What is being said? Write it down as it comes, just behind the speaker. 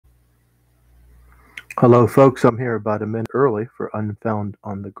Hello, folks. I'm here about a minute early for Unfound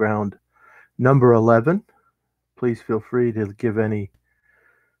on the Ground number 11. Please feel free to give any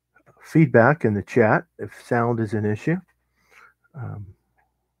feedback in the chat if sound is an issue. Um,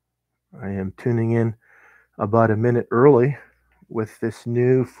 I am tuning in about a minute early with this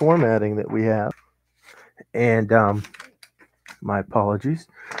new formatting that we have. And my apologies.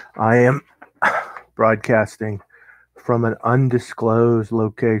 I am broadcasting from an undisclosed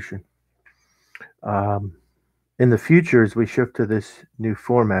location. In the future, as we shift to this new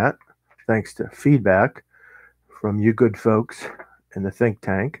format, thanks to feedback from you good folks in the think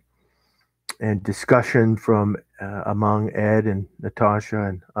tank and discussion from among Ed and Natasha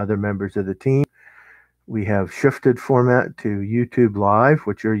and other members of the team, we have shifted format to YouTube Live,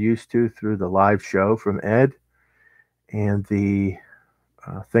 which you're used to through the live show from Ed and the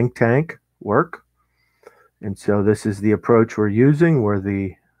think tank work. And so this is the approach we're using, where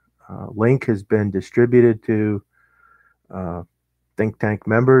the link has been distributed to think tank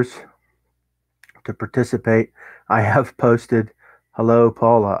members to participate. I have posted, hello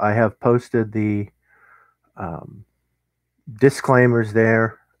Paula, I have posted the disclaimers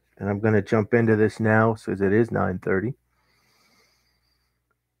there, and I'm going to jump into this now since it is 9:30.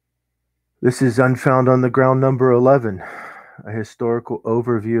 This is Unfound on the Ground number 11, a historical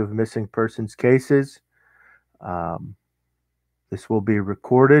overview of missing persons cases. This will be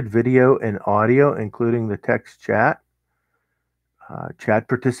recorded video and audio, including the text chat. Chat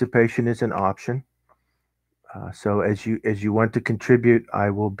participation is an option. So as you want to contribute, I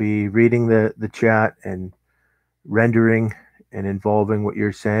will be reading the chat and rendering and involving what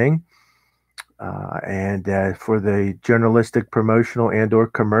you're saying. And for the journalistic, promotional, and or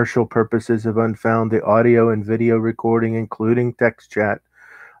commercial purposes of Unfound, the audio and video recording, including text chat,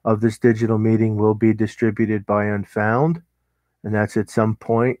 of this digital meeting will be distributed by Unfound, and that's at some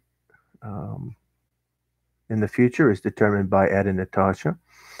point in the future, is determined by Ed and Natasha.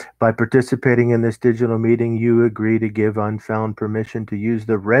 By participating in this digital meeting, you agree to give Unfound permission to use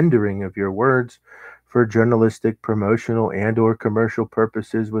the rendering of your words for journalistic, promotional, and or commercial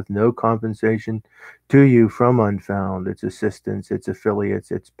purposes with no compensation to you from Unfound, its assistants, its affiliates,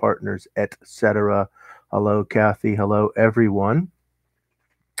 its partners, etc. Hello, Kathy. Hello, everyone.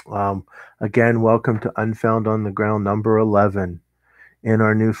 Again, welcome to Unfound on the Ground number 11 in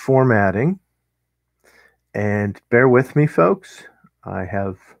our new formatting. And bear with me, folks. I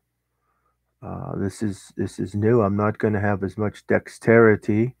have this is new. I'm not going to have as much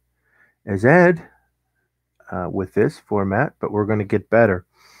dexterity as Ed with this format, but we're going to get better.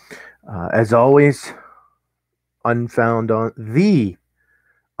 As always, Unfound on the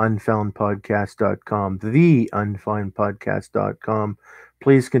unfoundpodcast.com, the unfoundpodcast.com.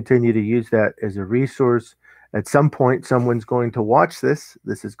 Please continue to use that as a resource. At some point, someone's going to watch this.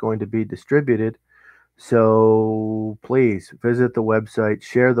 This is going to be distributed. So please visit the website,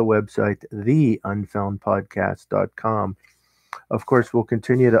 share the website, theunfoundpodcast.com. Of course, we'll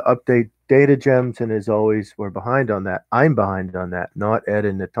continue to update data gems, and as always, we're behind on that. I'm behind on that, not Ed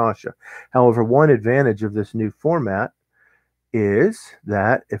and Natasha. However, one advantage of this new format is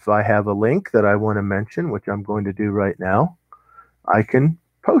that if I have a link that I want to mention, which I'm going to do right now, I can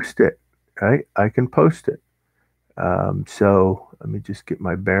post it, right? I can post it. So let me just get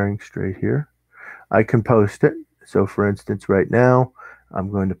my bearings straight here. I can post it. So for instance, right now,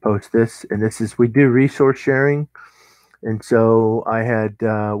 I'm going to post this, and this is, we do resource sharing. And so I had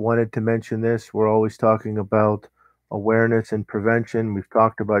wanted to mention this. We're always talking about awareness and prevention. We've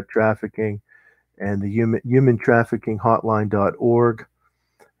talked about trafficking and the human trafficking hotline.org.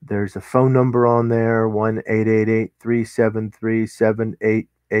 There's a phone number on there,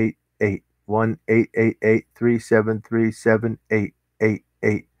 1-888-373-7888,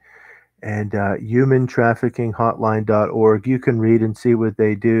 1-888-373-7888. And humantraffickinghotline.org. You can read and see what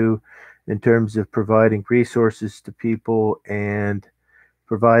they do in terms of providing resources to people and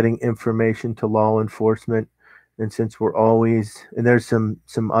providing information to law enforcement. And since we're always, and there's some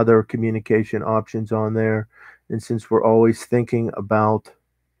other communication options on there, and since we're always thinking about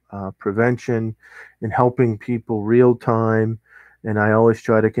prevention and helping people real time, and I always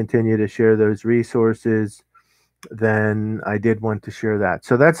try to continue to share those resources, then I did want to share that.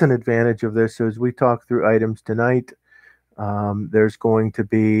 So that's an advantage of this. So as we talk through items tonight, there's going to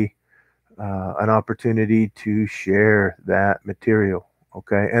be an opportunity to share that material.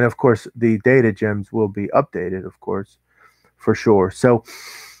 Okay. And of course, the data gems will be updated, of course, for sure. So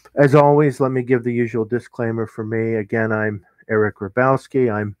as always, let me give the usual disclaimer for me. Again, I'm Eric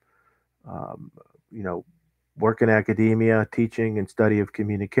Grabowski. I'm, work in academia, teaching and study of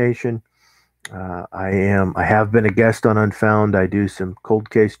communication. I have been a guest on Unfound. I do some cold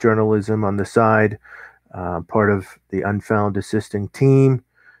case journalism on the side, part of the Unfound Assisting team.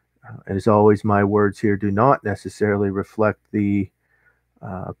 And as always, my words here do not necessarily reflect the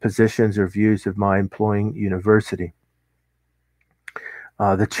positions or views of my employing university.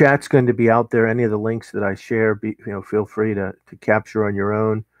 The chat's going to be out there. Any of the links that I share, feel free to capture on your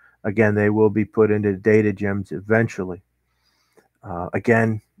own. Again, they will be put into data gems eventually.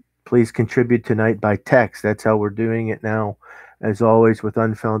 Again, please contribute tonight by text. That's how we're doing it now. As always, with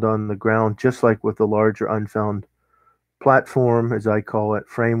Unfound on the ground, just like with the larger Unfound platform, as I call it,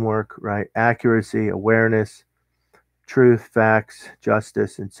 framework, right? Accuracy, awareness, truth, facts,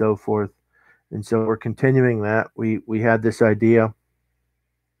 justice, and so forth. And so we're continuing that. We had this idea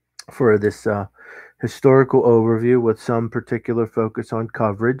for this historical overview with some particular focus on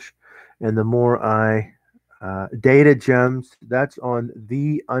coverage. And the more data gems, that's on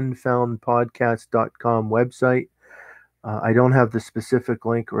the unfoundpodcast.com website. I don't have the specific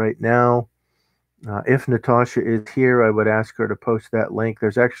link right now. If Natasha is here, I would ask her to post that link.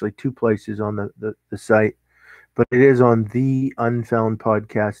 There's actually two places on the site, but it is on the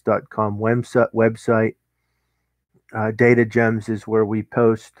unfoundpodcast.com website. Data gems is where we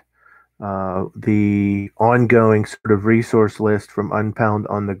post the ongoing sort of resource list from Unfound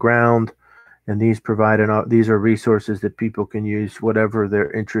on the ground. And these these are resources that people can use, whatever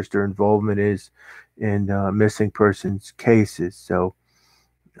their interest or involvement is in missing persons cases. So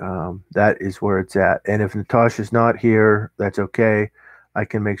that is where it's at. And if Natasha's not here, that's okay. I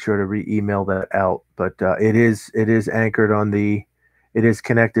can make sure to re-email that out. But it is anchored on it is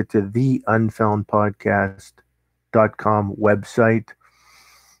connected to the unfoundpodcast.com website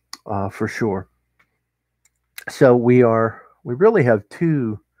for sure. So we really have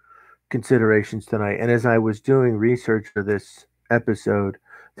two considerations tonight. And as I was doing research for this episode,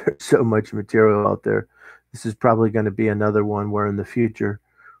 there's so much material out there. This is probably going to be another one where in the future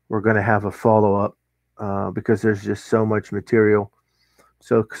we're going to have a follow-up because there's just so much material.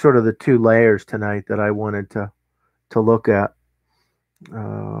 So sort of the two layers tonight that I wanted to look at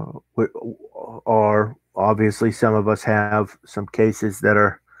are obviously some of us have some cases that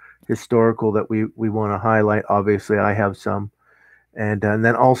are historical that we want to highlight. Obviously, I have some. And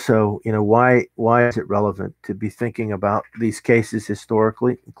then also, why is it relevant to be thinking about these cases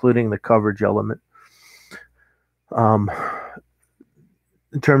historically, including the coverage element,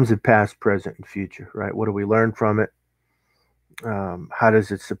 in terms of past, present, and future, right? What do we learn from it? How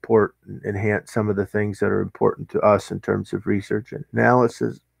does it support and enhance some of the things that are important to us in terms of research and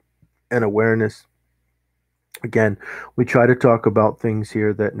analysis and awareness? Again, we try to talk about things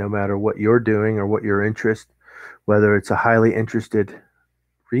here that no matter what you're doing or what your interest, whether it's a highly interested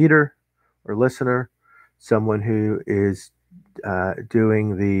reader or listener, someone who is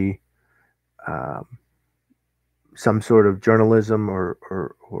doing the some sort of journalism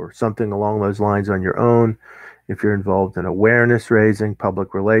or something along those lines on your own, if you're involved in awareness raising,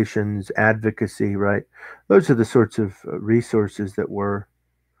 public relations, advocacy, right? Those are the sorts of resources that we're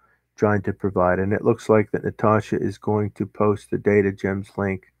trying to provide. And it looks like that Natasha is going to post the Data Gems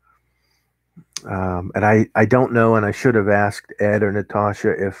link. And I don't know, and I should have asked Ed or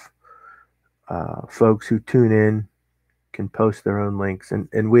Natasha if folks who tune in can post their own links.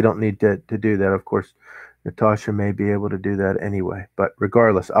 And we don't need to do that. Of course, Natasha may be able to do that anyway. But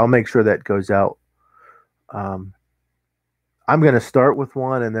regardless, I'll make sure that goes out. I'm going to start with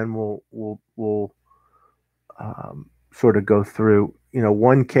one, and then we'll sort of go through.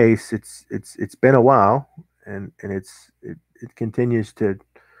 One case. It's been a while, and it continues to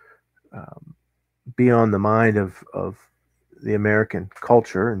be on the mind of the American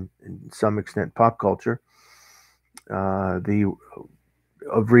culture and to some extent pop culture.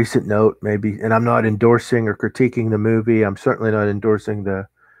 Of recent note, maybe, and I'm not endorsing or critiquing the movie. I'm certainly not endorsing the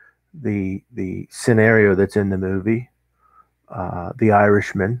scenario that's in the movie, The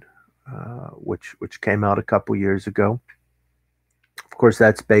Irishman, which came out a couple years ago. Of course,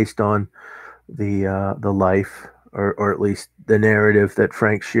 that's based on the life, or at least the narrative that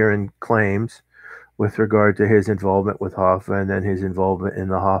Frank Sheeran claims with regard to his involvement with Hoffa and then his involvement in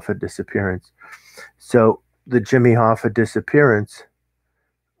the Hoffa disappearance. So the Jimmy Hoffa disappearance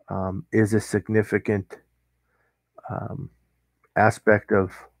is a significant aspect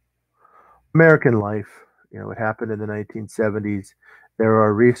of American life. It happened in the 1970s. There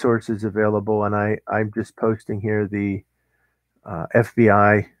are resources available, and I'm just posting here the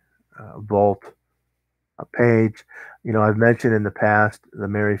FBI Vault page. I've mentioned in the past the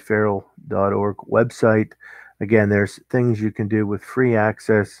maryfarrell.org website. Again, there's things you can do with free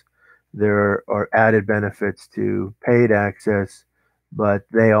access. There are added benefits to paid access, but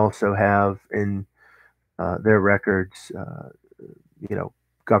they also have in their records,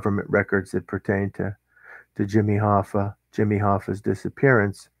 government records that pertain to to Jimmy Hoffa's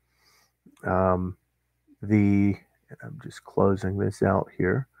disappearance. I'm just closing this out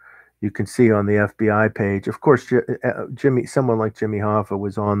here. You can see on the FBI page, of course, someone like Jimmy Hoffa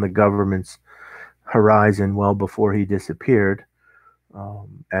was on the government's horizon well before he disappeared.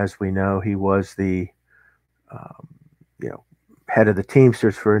 As we know, he was the um, head of the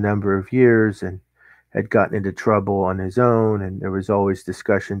Teamsters for a number of years and had gotten into trouble on his own, and there was always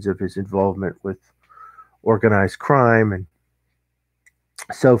discussions of his involvement with organized crime and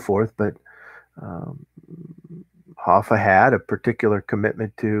so forth. But um, Hoffa had a particular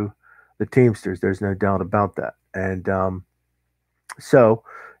commitment to the Teamsters. There's no doubt about that. And so,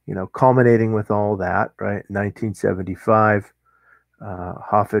 culminating with all that, right, 1975,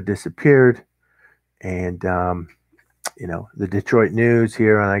 Hoffa disappeared. And, the Detroit News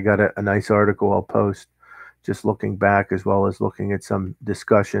here, and I got a nice article I'll post just looking back as well as looking at some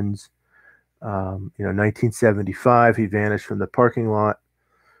discussions. 1975, he vanished from the parking lot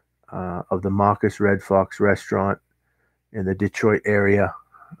of the Marcus Red Fox restaurant in the Detroit area.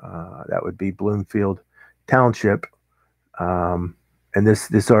 That would be Bloomfield Township. And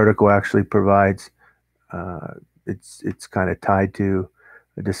this article actually provides, it's kind of tied to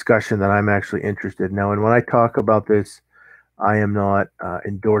a discussion that I'm actually interested in now. And when I talk about this, I am not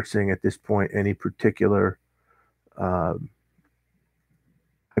endorsing at this point any particular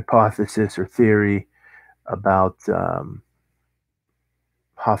hypothesis or theory about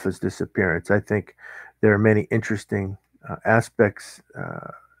Hoffa's disappearance. I think there are many interesting aspects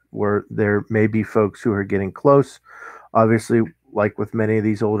where there may be folks who are getting close. Obviously, like with many of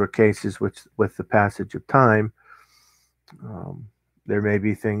these older cases, with the passage of time, there may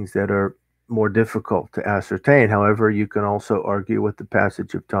be things that are more difficult to ascertain. However, you can also argue with the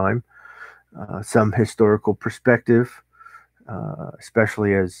passage of time, some historical perspective,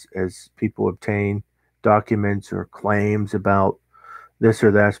 especially as people obtain documents or claims about this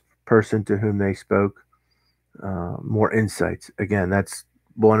or that person to whom they spoke, more insights. Again, that's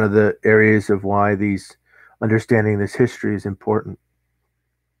one of the areas of why understanding this history is important.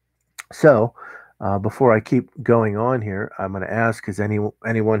 So, before I keep going on here, I'm going to ask: has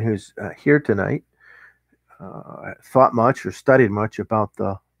anyone who's here tonight thought much or studied much about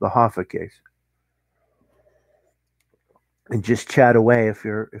the Hoffa case? And just chat away if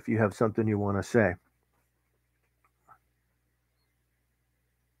you have something you want to say.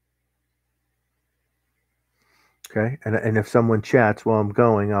 Okay, and if someone chats while I'm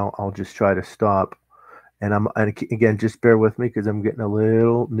going, I'll just try to stop. And again, just bear with me because I'm getting a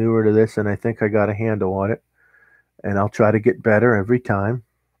little newer to this, and I think I got a handle on it. And I'll try to get better every time.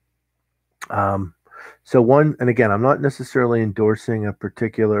 And again, I'm not necessarily endorsing a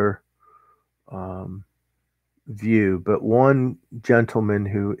particular view, but one gentleman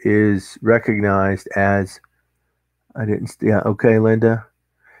who is recognized as, okay, Linda,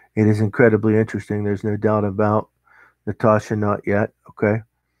 it is incredibly interesting. There's no doubt about Natasha, not yet. Okay.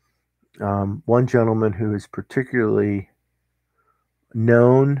 One gentleman who is particularly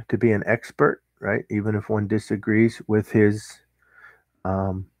known to be an expert, right? Even if one disagrees with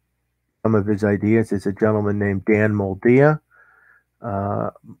some of his ideas, is a gentleman named Dan Moldea.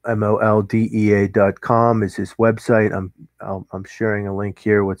 moldea.com is his website. I'm sharing a link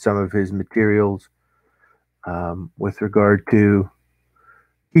here with some of his materials with regard to,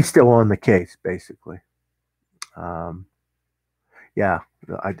 he's still on the case, basically. Yeah,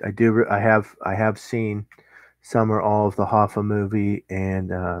 I have seen some or all of the Hoffa movie, and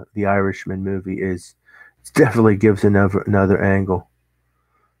the Irishman movie it definitely gives another angle.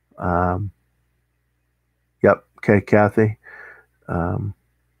 Yep. Okay, Kathy.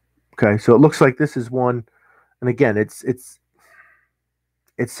 Okay, so it looks like this is one, and again, it's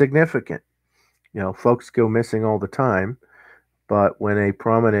significant. Folks go missing all the time, but when a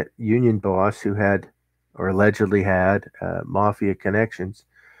prominent union boss who had or allegedly had mafia connections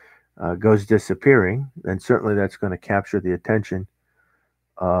goes disappearing, then certainly that's going to capture the attention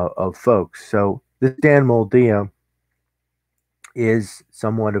of folks. So this Dan Moldea is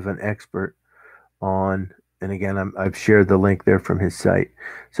somewhat of an expert on, and again, I've shared the link there from his site.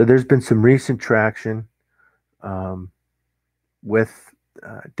 So there's been some recent traction with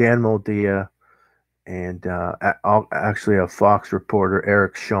Dan Moldea and actually a Fox reporter,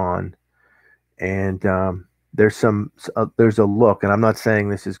 Eric Shawn. And there's a look, and I'm not saying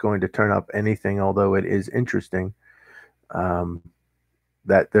this is going to turn up anything, although it is interesting,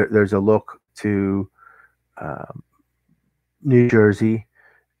 that there's a look to New Jersey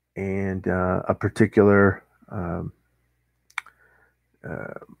and a particular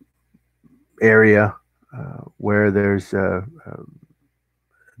area where there's a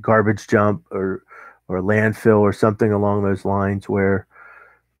garbage dump or or a landfill or something along those lines, where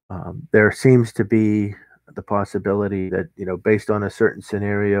there seems to be the possibility that, based on a certain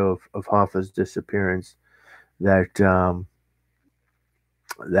scenario of Hoffa's disappearance, that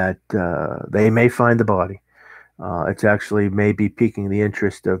they may find the body. It's actually maybe piquing the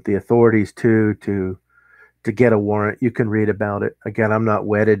interest of the authorities too, to get a warrant. You can read about it. Again, I'm not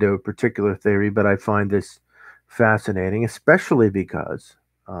wedded to a particular theory, but I find this fascinating, especially because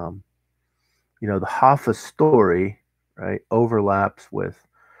the Hoffa story, right, overlaps with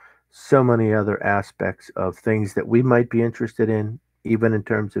so many other aspects of things that we might be interested in, even in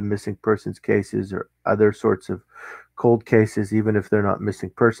terms of missing persons cases or other sorts of cold cases, even if they're not missing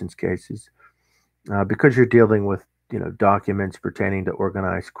persons cases, because you're dealing with documents pertaining to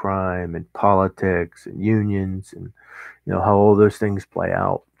organized crime and politics and unions, and how all those things play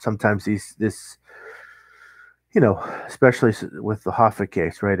out. Sometimes this especially with the Hoffa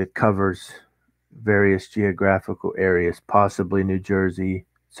case, right, it covers various geographical areas, possibly New Jersey,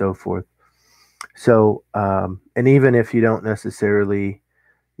 so forth. So, and even if you don't necessarily,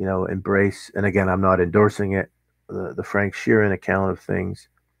 embrace, and again, I'm not endorsing it, the Frank Sheeran account of things,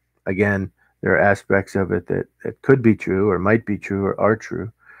 again, there are aspects of it that could be true or might be true or are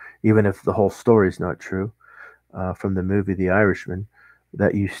true, even if the whole story is not true, from the movie The Irishman,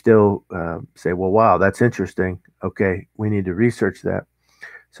 that you still say, well, wow, that's interesting. Okay, we need to research that.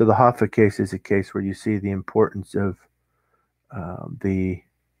 So the Hoffa case is a case where you see the importance of the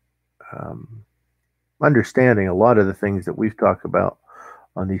understanding a lot of the things that we've talked about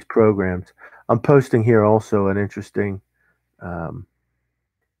on these programs. I'm posting here also an interesting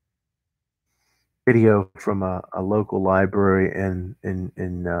video from a local library in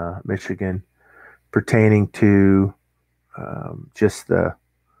Michigan, pertaining to just the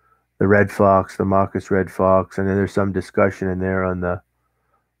red fox, the Marcus red fox, and then there's some discussion in there on the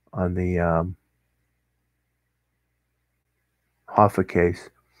Hoffa case.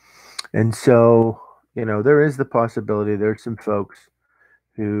 And so, there is the possibility there's some folks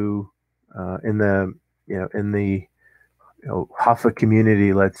who in the Hoffa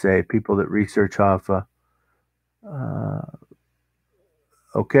community, let's say, people that research Hoffa.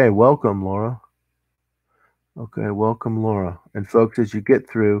 Okay, welcome, Laura. Okay, welcome, Laura. And folks, as you get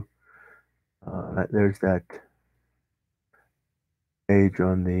through, there's that page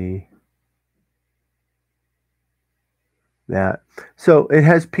on that. So it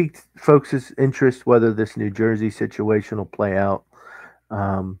has piqued folks' interest whether this New Jersey situation will play out.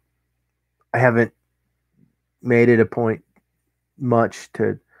 I haven't made it a point much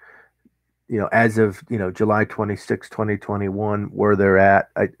to, as of, July 26, 2021, where they're at.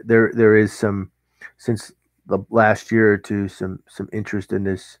 There is some, since the last year or two, some interest in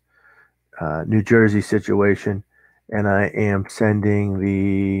this New Jersey situation. And I am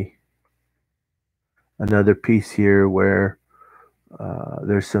sending another piece here where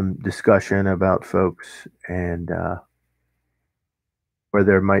there's some discussion about folks, and where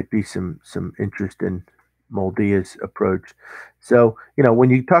there might be some interest in Moldia's approach. So, when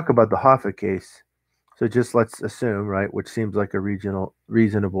you talk about the Hoffa case, so just let's assume, right, which seems like a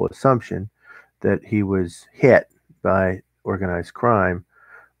reasonable assumption, that he was hit by organized crime.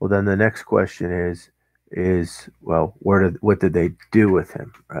 Well, then the next question is well, what did they do with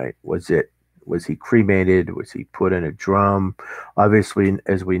him, right? Was he cremated? Was he put in a drum? Obviously,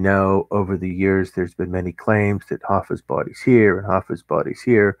 as we know, over the years, there's been many claims that Hoffa's body's here and Hoffa's body's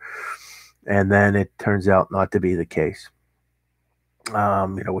here. And then it turns out not to be the case.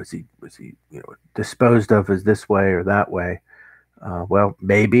 Was he disposed of as this way or that way? Well,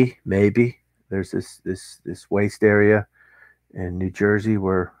 maybe there's this waste area in New Jersey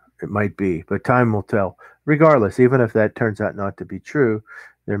where it might be, but time will tell. Regardless, even if that turns out not to be true,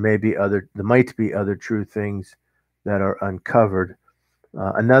 there might be other true things that are uncovered.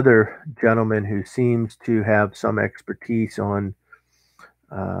 Another gentleman who seems to have some expertise on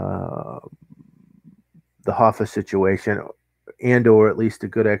the Hoffa situation, and or at least a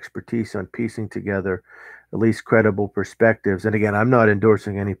good expertise on piecing together at least credible perspectives. And again, I'm not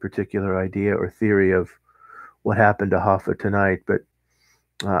endorsing any particular idea or theory of what happened to Hoffa tonight, but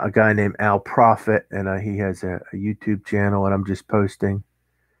a guy named Al Prophet, and he has a YouTube channel, and I'm just posting.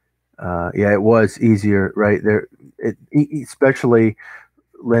 It was easier right there, especially,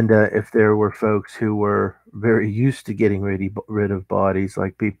 Linda, if there were folks who were very used to getting rid of bodies,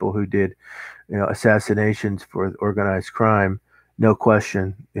 like people who did, assassinations for organized crime. No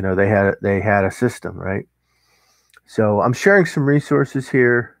question, they had a system, right? So I'm sharing some resources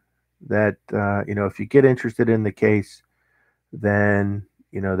here that if you get interested in the case, then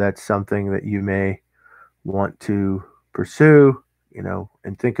that's something that you may want to pursue,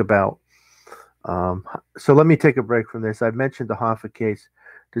 and think about. So let me take a break from this. I've mentioned the Hoffa case.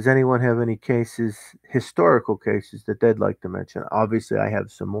 Does anyone have any cases, historical cases, that they'd like to mention? Obviously, I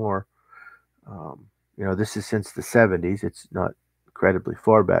have some more. This is since the 70s. It's not incredibly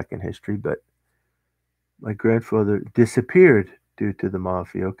far back in history, but my grandfather disappeared due to the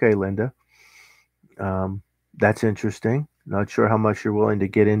mafia. Okay, Linda. Um, that's interesting. Not sure how much you're willing to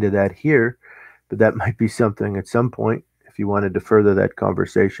get into that here, but that might be something at some point. If you wanted to further that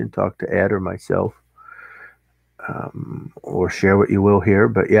conversation, talk to Ed or myself, or share what you will here.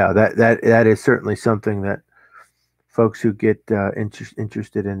 But yeah, that is certainly something that folks who get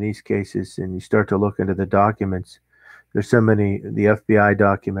interested in these cases, and you start to look into the documents. There's so many, the FBI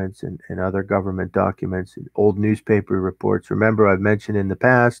documents and other government documents, and old newspaper reports. Remember, I've mentioned in the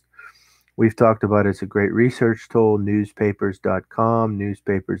past, we've talked about it's a great research tool, newspapers.com,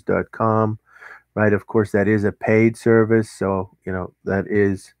 right? Of course, that is a paid service, so that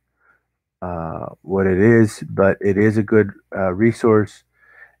is what it is, but it is a good resource,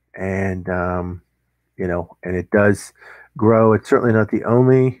 and and it does grow. It's certainly not the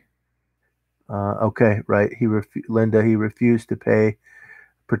only. Okay, right. Linda, he refused to pay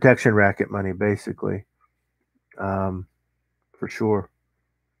protection racket money, basically, for sure.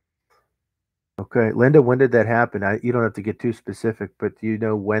 Okay, Linda, when did that happen? You don't have to get too specific, but do you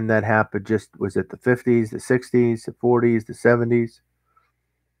know when that happened? Just was it the 50s, the 60s, the 40s, the 70s?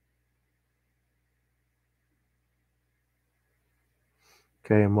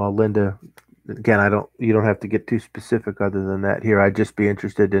 Okay, and while Linda, again, you don't have to get too specific other than that here. I'd just be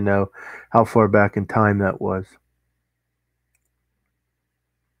interested to know how far back in time that was.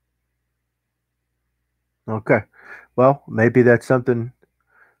 Okay, well, maybe that's something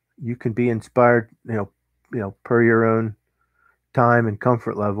you can be inspired, per your own time and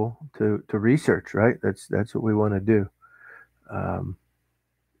comfort level to research, right? That's what we want to do, um,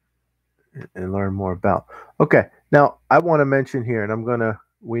 and learn more about. Okay, now I want to mention here, and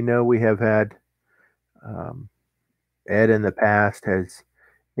we know we have had, um, Ed in the past has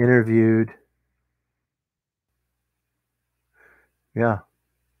interviewed. Yeah,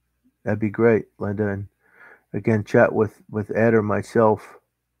 that'd be great, Linda. And again, chat with Ed or myself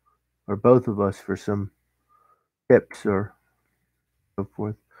or both of us for some tips or so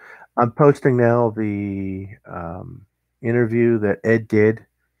forth. I'm posting now the interview that Ed did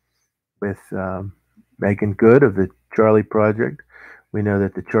with Megan Good of the Charlie Project. We know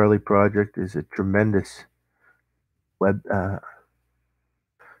that the Charlie Project is a tremendous web.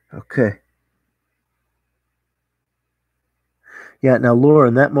 Okay. Yeah. Now,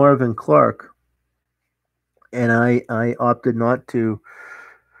 Lauren, that Marvin Clark, and I opted not to.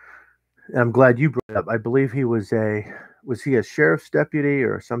 I'm glad you brought it up. I believe was he a sheriff's deputy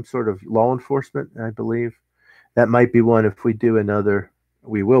or some sort of law enforcement? I believe that might be one. If we do another,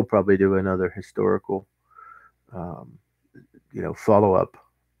 we will probably do another historical, um, follow up.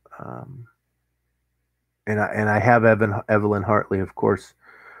 Um, and I have Evelyn Hartley, of course,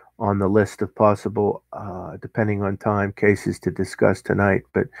 on the list of possible, depending on time, cases to discuss tonight.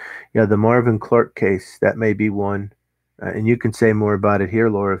 But yeah, the Marvin Clark case, that may be one, and you can say more about it here,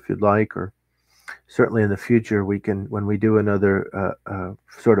 Laura, if you'd like, or certainly in the future we can, when we do another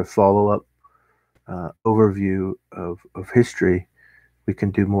sort of follow up overview of history, we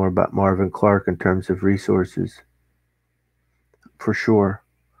can do more about Marvin Clark in terms of resources, for sure.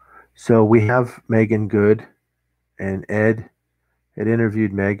 So we have Megan Good, and Ed had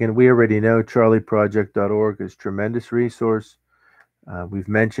interviewed Megan. We already know charlieproject.org is a tremendous resource. We've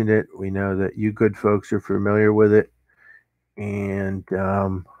mentioned it. We know that you good folks are familiar with it. And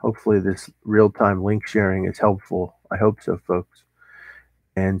hopefully this real-time link sharing is helpful. I hope so, folks.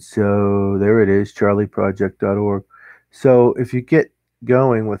 And so there it is, charlieproject.org. So if you get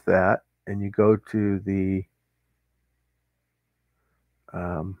going with that and you go to the,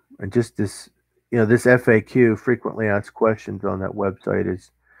 and just this, this FAQ, frequently asked questions, on that website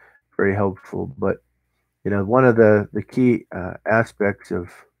is very helpful. But, one of the key aspects of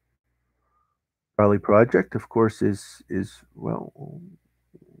Charlie Project, of course, is well,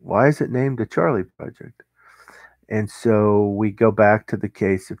 why is it named the Charlie Project? And so we go back to the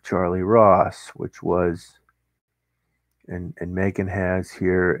case of Charlie Ross, which was, and Megan has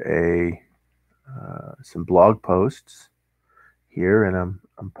here some blog posts here, and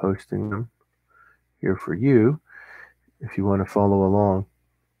I'm posting them here for you if you want to follow along.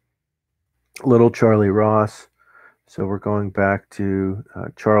 Little Charlie Ross. So we're going back to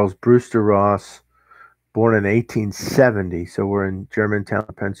Charles Brewster Ross, born in 1870. So we're in Germantown,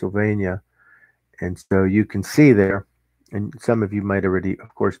 Pennsylvania. And so you can see there, and some of you might already,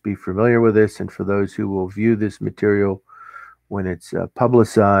 of course, be familiar with this. And for those who will view this material when it's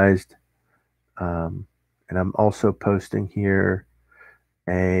publicized, And I'm also posting here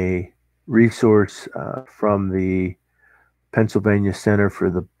a resource from the Pennsylvania Center for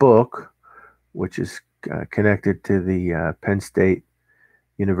the Book, which is connected to the Penn State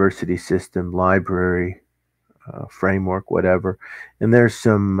University System library framework, whatever. And there's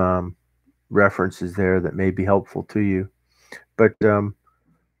some references there that may be helpful to you. But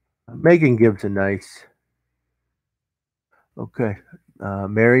Megan gives a nice, okay,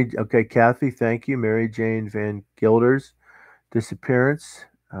 Kathy, thank you. Mary Jane Van Gilder's disappearance,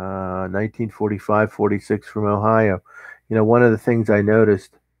 1945-46 from Ohio. One of the things I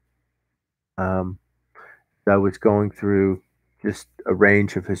noticed, um, I was going through just a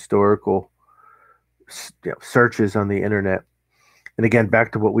range of historical searches on the internet. And again,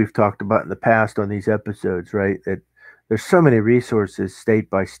 back to what we've talked about in the past on these episodes, right? That there's so many resources state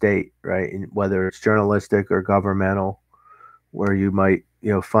by state, right? And whether it's journalistic or governmental, where you might,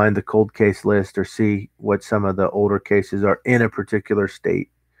 find the cold case list or see what some of the older cases are in a particular state.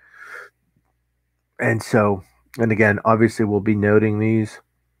 And so, and again, obviously we'll be noting these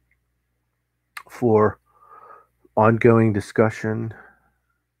for ongoing discussion.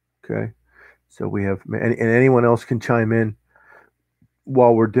 Okay. So we have, and anyone else can chime in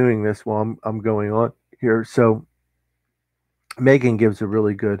while we're doing this, while I'm going on here. So Megan gives a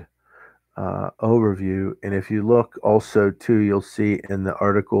really good overview. And if you look also too, you'll see in the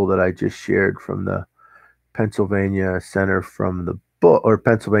article that I just shared from the Pennsylvania Center from the Book, or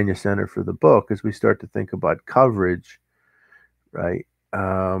Pennsylvania Center for the Book, as we start to think about coverage, right?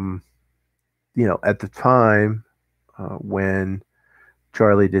 At the time when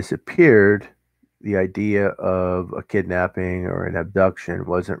Charlie disappeared, the idea of a kidnapping or an abduction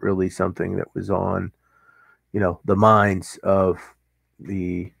wasn't really something that was on, the minds of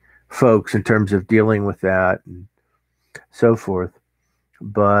the folks in terms of dealing with that and so forth.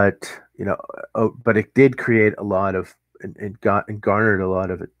 But but it did create a lot of, and garnered a lot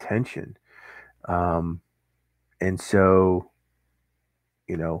of attention. And so,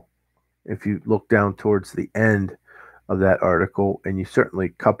 if you look down towards the end of that article, and you certainly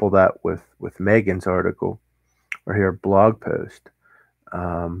couple that with Megan's article or her blog post,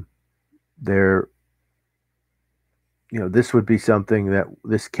 there, this would be something that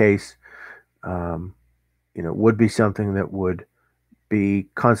this case, would be something that would be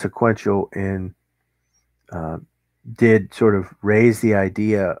consequential in, did sort of raise the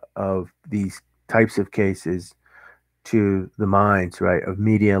idea of these types of cases to the minds, right, of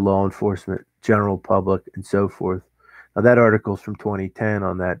media, law enforcement, general public, and so forth. Now, that article is from 2010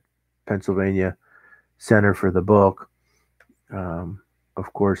 on that Pennsylvania Center for the Book.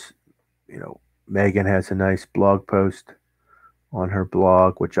 Of course, Megan has a nice blog post on her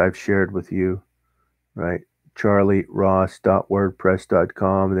blog, which I've shared with you, right?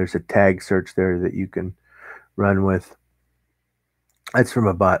 charlieross.wordpress.com. There's a tag search there that you can run with. That's from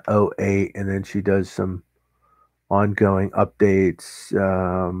about 2008, and then she does some ongoing updates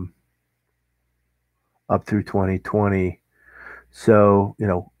up through 2020. So,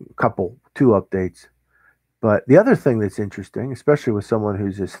 two updates. But the other thing that's interesting, especially with someone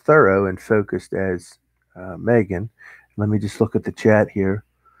who's as thorough and focused as Megan, let me just look at the chat here.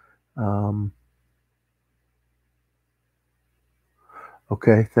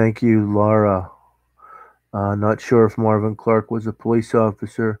 Okay, thank you, Laura. Not sure if Marvin Clark was a police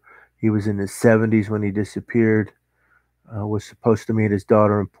officer. He was in his 70s when he disappeared. Was supposed to meet his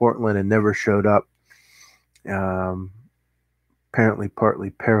daughter in Portland and never showed up. Apparently partly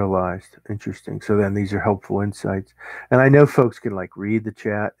paralyzed. Interesting. So then these are helpful insights. And I know folks can read the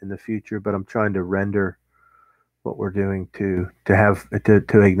chat in the future, but I'm trying to render what we're doing to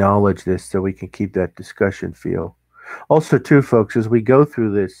acknowledge this so we can keep that discussion feel. Also, too, folks, as we go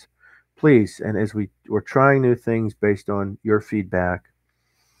through this, please, and as we're trying new things based on your feedback,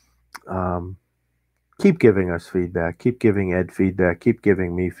 keep giving us feedback, keep giving Ed feedback, keep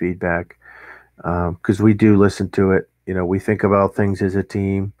giving me feedback, because we do listen to it. We think about things as a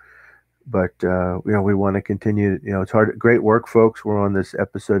team, but we want to continue. It's hard. Great work, folks. We're on this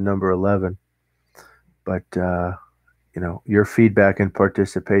episode number 11, but your feedback and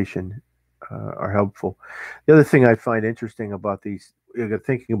participation are helpful. The other thing I find interesting about these,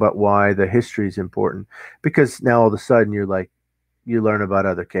 thinking about why the history is important, because now all of a sudden you learn about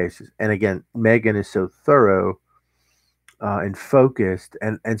other cases. And again, Megan is so thorough and focused.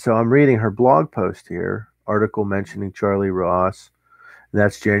 And so I'm reading her blog post here, article mentioning Charlie Ross. And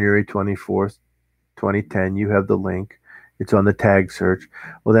that's January 24th, 2010. You have the link. It's on the tag search.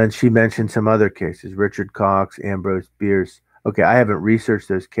 Well, then she mentioned some other cases, Richard Cox, Ambrose Bierce. Okay, I haven't researched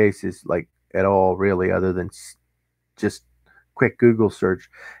those cases at all, really, other than just quick Google search.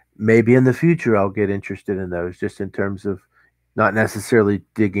 maybe in the future I'll get interested in those, just in terms of not necessarily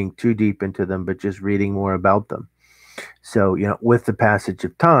digging too deep into them, but just reading more about them. So, with the passage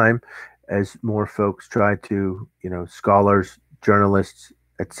of time, as more folks try to, scholars, journalists,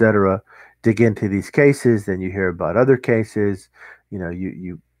 etc., dig into these cases, then you hear about other cases.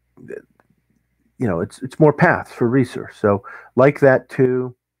 It's more paths for research. So, like that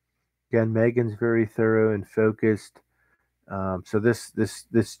too. Again, Megan's very thorough and focused. So this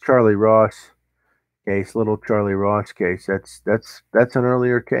Charlie Ross case, little Charlie Ross case, that's an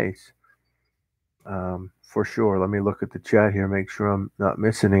earlier case. For sure. Let me look at the chat here, make sure I'm not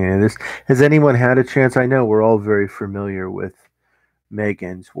missing any of this. Has anyone had a chance? I know we're all very familiar with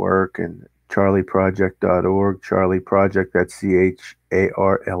Megan's work and charleyproject.org, Charlie Project, that's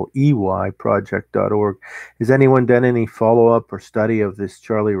CHARLEY project.org. Has anyone done any follow-up or study of this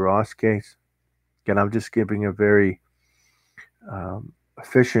Charlie Ross case? Again, I'm just giving a very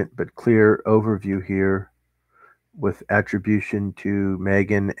efficient but clear overview here with attribution to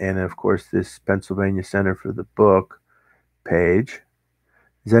Megan and, of course, this Pennsylvania Center for the Book page.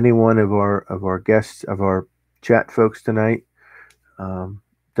 Is anyone of our guests, of our chat folks tonight,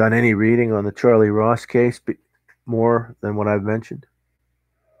 done any reading on the Charlie Ross case more than what I've mentioned?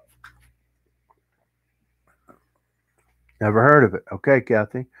 Never heard of it. Okay,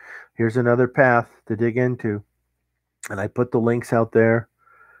 Kathy. Here's another path to dig into. And I put the links out there.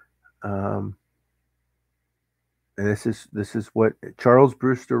 And this is what Charles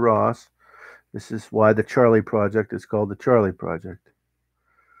Brewster Ross. This is why the Charlie Project is called the Charlie Project.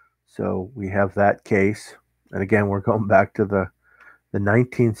 So we have that case, and again, we're going back to the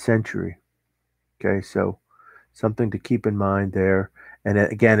 19th century. Okay, so something to keep in mind there. And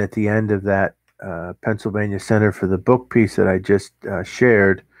again, at the end of that Pennsylvania Center for the Book piece that I just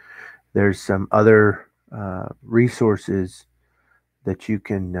shared, there's some other resources that you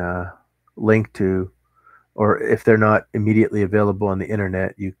can link to, or if they're not immediately available on the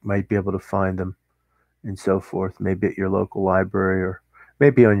internet, you might be able to find them and so forth, maybe at your local library or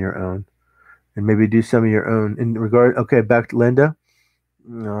maybe on your own, and maybe do some of your own. Okay, back to Linda.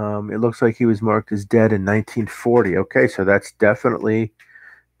 It looks like he was marked as dead in 1940. Okay, so that's definitely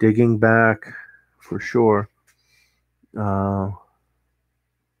digging back for sure. Yep.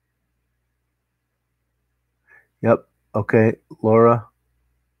 Okay, Laura.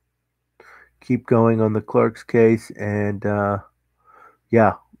 Keep going on the Clark's case, and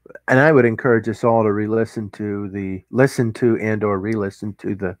yeah, and I would encourage us all to listen to the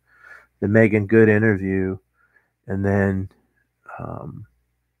Megan Good interview, and then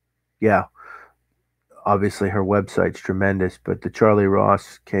yeah, obviously her website's tremendous, but the Charlie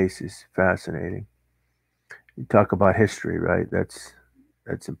Ross case is fascinating. You talk about history, right? That's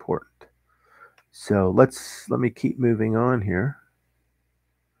important. So let me keep moving on here.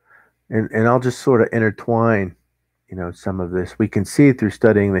 And I'll just sort of intertwine, some of this. We can see through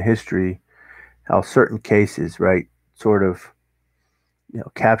studying the history how certain cases, right, sort of,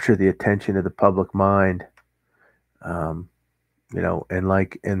 capture the attention of the public mind. And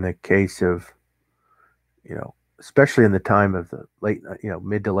like in the case of, especially in the time of the late,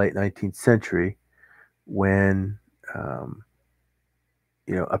 mid to late 19th century, when, a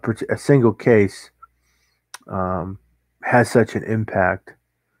single case has such an impact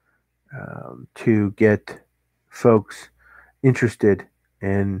to get folks interested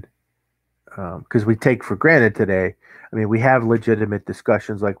in, because we take for granted today. I mean, we have legitimate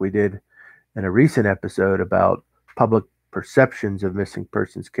discussions like we did in a recent episode about public perceptions of missing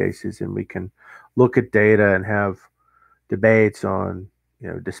persons cases, and we can look at data and have debates on,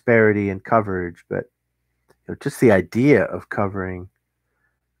 disparity in coverage, but just the idea of covering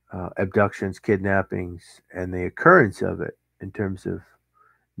abductions, kidnappings, and the occurrence of it in terms of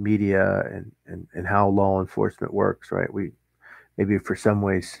media and how law enforcement works, right? We maybe for some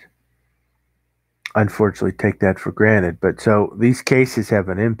ways unfortunately take that for granted, but so these cases had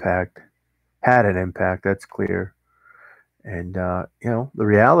an impact, that's clear. And the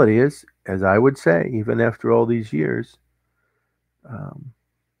reality is, as I would say, even after all these years,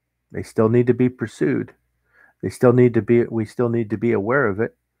 they still need to be pursued. We still need to be aware of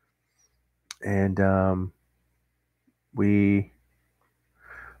it. And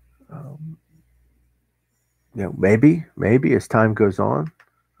maybe as time goes on,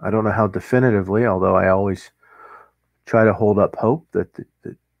 I don't know how definitively, although I always try to hold up hope that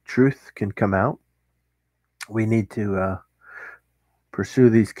the truth can come out. We need to pursue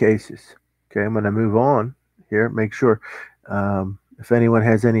these cases. Okay, I'm going to move on here. Make sure if anyone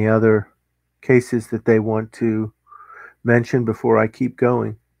has any other cases that they want to mention before I keep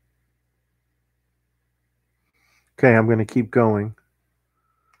going. Okay, I'm going to keep going.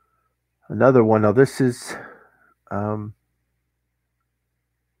 Another one. Now, this is, um,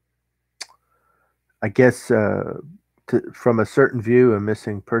 I guess, from a certain view, a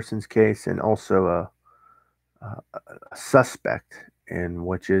missing persons case, and also a suspect, in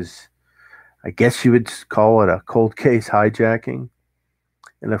which is, I guess you would call it a cold case hijacking.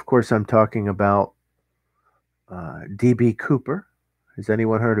 And of course, I'm talking about D.B. Cooper. Has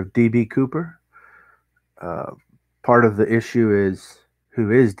anyone heard of D.B. Cooper? Uh, Part of the issue is,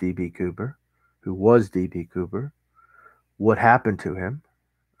 who is D.B. Cooper? Who was D.B. Cooper? What happened to him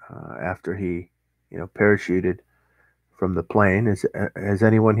after he, parachuted from the plane? Has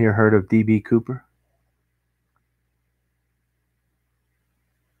anyone here heard of D.B. Cooper?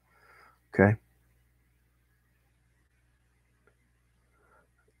 Okay.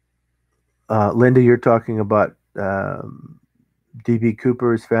 Linda, you're talking about D.B.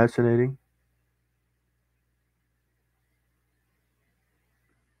 Cooper is fascinating.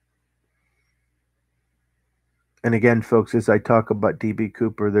 And again, folks, as I talk about D.B.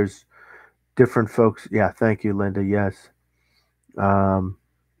 Cooper, there's different folks. Yeah, thank you, Linda. Yes. Um,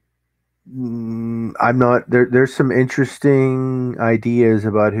 I'm not there. There's some interesting ideas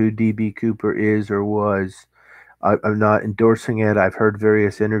about who D.B. Cooper is or was. I'm not endorsing it. I've heard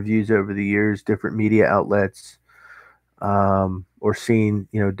various interviews over the years, different media outlets, or seen,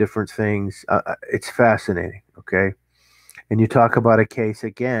 different things. It's fascinating. Okay. And you talk about a case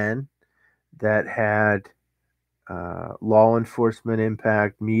again that had law enforcement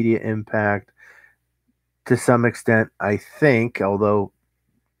impact, media impact to some extent, I think, although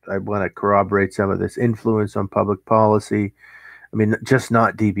I want to corroborate some of this influence on public policy. I mean, just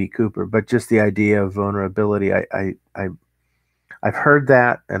not DB Cooper, but just the idea of vulnerability. I've heard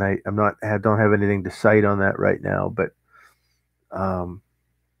that, and I'm not don't have anything to cite on that right now, but um,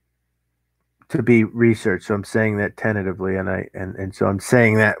 to be researched. So I'm saying that tentatively, and so I'm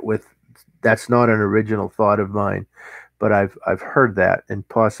saying that with that's not an original thought of mine, but I've heard that in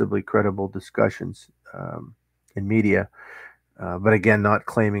possibly credible discussions in media. But again, not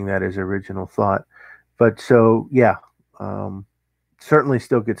claiming that as original thought. But so, yeah, um, certainly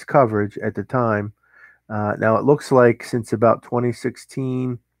still gets coverage at the time. Now, it looks like since about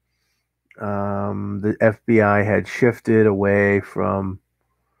 2016, the FBI had shifted away from,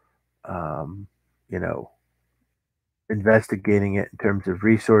 um, you know, investigating it in terms of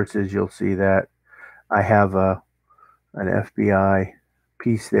resources. You'll see that I have an FBI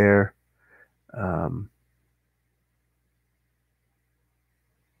piece there. Um,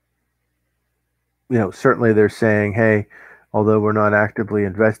 Certainly they're saying, hey, although we're not actively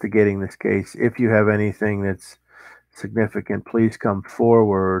investigating this case, if you have anything that's significant, please come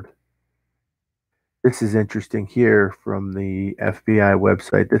forward. This is interesting here from the FBI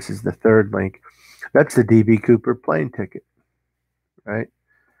website. This is the third link. That's the DB Cooper plane ticket, right?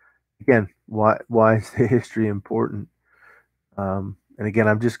 Again, why is the history important? And again,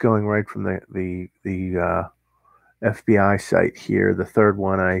 I'm just going right from the FBI site here. The third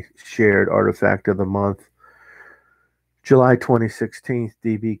one I shared, Artifact of the Month. July 2016,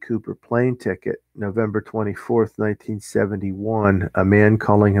 D.B. Cooper plane ticket. November 24th, 1971, a man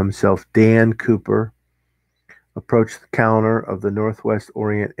calling himself Dan Cooper approached the counter of the Northwest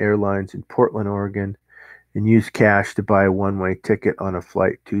Orient Airlines in Portland, Oregon, and used cash to buy a one-way ticket on a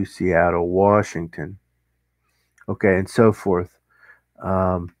flight to Seattle, Washington. Okay, and so forth.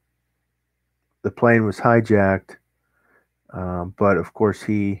 Um, the plane was hijacked, but of course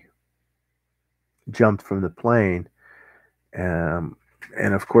he jumped from the plane. And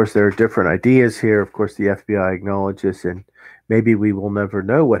of course, there are different ideas here. Of course, the FBI acknowledges, and maybe we will never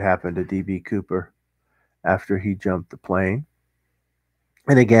know what happened to D.B. Cooper after he jumped the plane.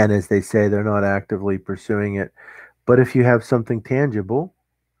 And again, as they say, they're not actively pursuing it. But if you have something tangible,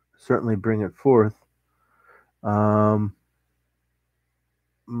 certainly bring it forth. Um,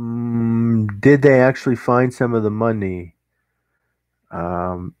 did they actually find some of the money?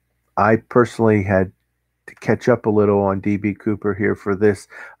 I personally had to catch up a little on DB Cooper here for this.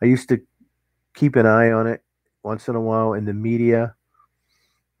 I used to keep an eye on it once in a while in the media.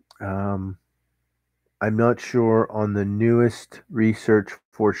 Um, I'm not sure on the newest research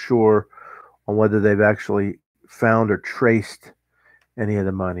for sure on whether they've actually found or traced any of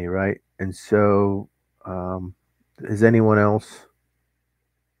the money, right? And so, is anyone else?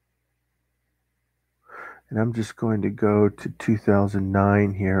 And I'm just going to go to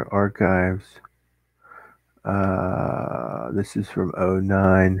 2009 here, archives. This is from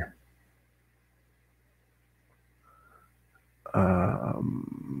 09.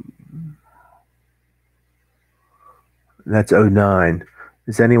 That's 09.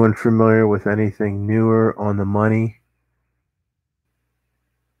 Is anyone familiar with anything newer on the money?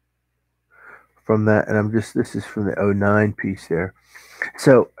 from that, and this is from the '09 piece there.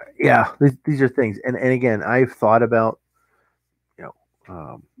 So yeah, these are things, and again, I've thought about, you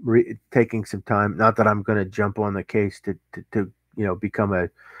know, taking some time. Not that I'm going to jump on the case to become a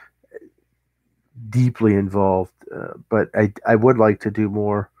deeply involved, but I would like to do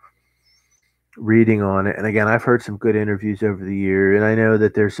more reading on it. And again, I've heard some good interviews over the year, and I know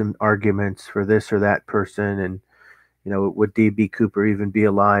that there's some arguments for this or that person, and would DB Cooper even be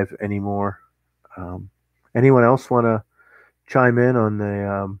alive anymore? Um, Anyone else want to chime in on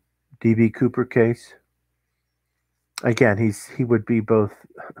the DB Cooper case? Again, he would be both,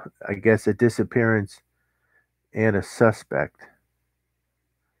 I guess, a disappearance and a suspect.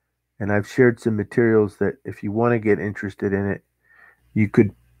 And I've shared some materials that if you want to get interested in it, you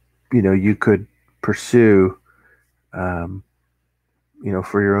could pursue, um,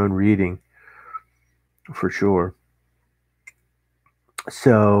 for your own reading, for sure.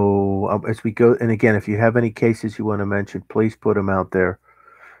 So as we go, and again, if you have any cases you want to mention, please put them out there.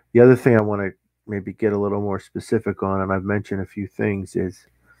 The other thing I want to maybe get a little more specific on, and I've mentioned a few things, is,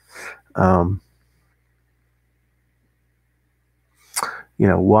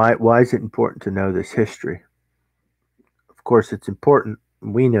 why is it important to know this history? Of course, it's important.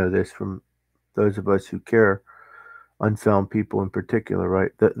 We know this from those of us who care, unfound people in particular, right?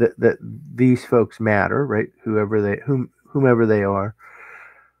 That these folks matter, right? Whomever they are.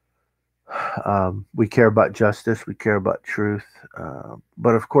 We care about justice. We care about truth.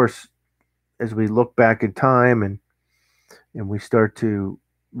 But of course, as we look back in time and we start to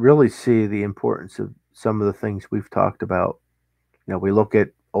really see the importance of some of the things we've talked about, we look at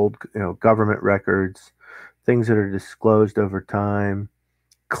old, government records, things that are disclosed over time,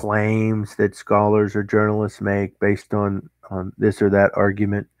 claims that scholars or journalists make based on this or that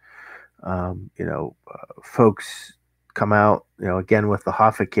argument. Folks come out, again with the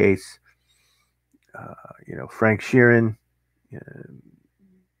Hoffa case. Frank Sheeran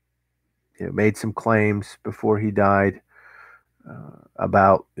made some claims before he died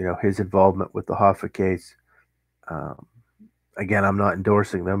about his involvement with the Hoffa case. Again, I'm not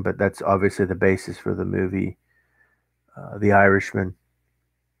endorsing them, but that's obviously the basis for the movie, The Irishman.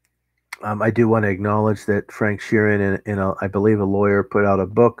 I do want to acknowledge that Frank Sheeran and I believe a lawyer put out a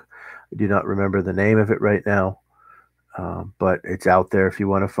book. I do not remember the name of it right now, but it's out there if you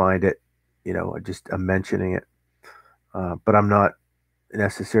want to find it. I'm mentioning it, but I'm not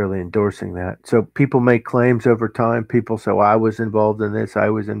necessarily endorsing that. So people make claims over time. People say, well, I was involved in this, I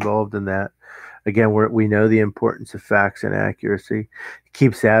was involved in that. Again, we know the importance of facts and accuracy. It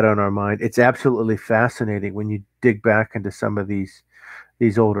keeps that on our mind. It's absolutely fascinating when you dig back into some of these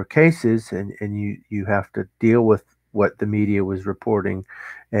older cases, and you have to deal with what the media was reporting,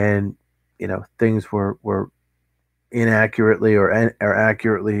 and things were inaccurately or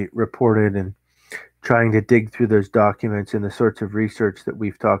accurately reported, and trying to dig through those documents and the sorts of research that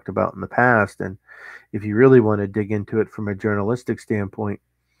we've talked about in the past. And if you really want to dig into it from a journalistic standpoint,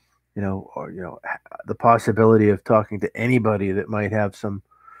 the possibility of talking to anybody that might have some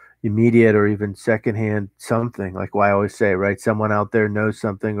immediate or even secondhand something, like I always say, right? Someone out there knows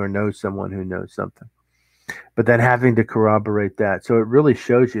something or knows someone who knows something, but then having to corroborate that. So it really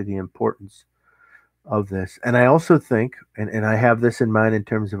shows you the importance of this. And I also think, and I have this in mind in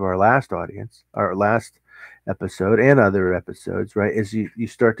terms of our last audience, our last episode and other episodes, right? Is you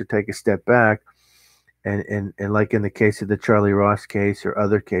start to take a step back and like in the case of the Charlie Ross case or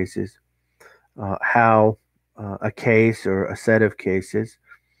other cases, how a case or a set of cases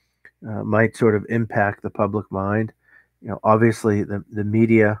might sort of impact the public mind. Obviously the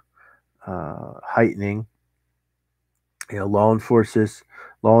media heightening, law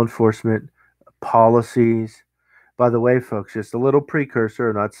enforcement policies. By the way, folks, just a little precursor,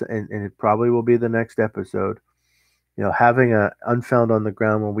 and it probably will be the next episode. Having a Unfound on the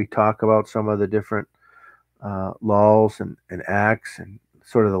ground when we talk about some of the different laws and acts and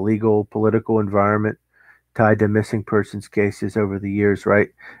sort of the legal political environment tied to missing persons cases over the years, right?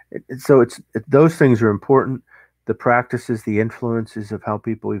 So those things are important. The practices, the influences of how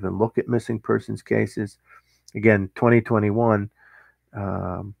people even look at missing persons cases. Again, 2021.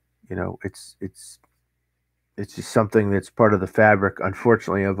 It's just something that's part of the fabric,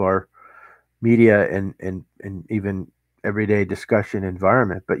 unfortunately, of our media and even everyday discussion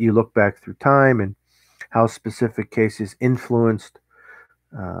environment. But you look back through time and how specific cases influenced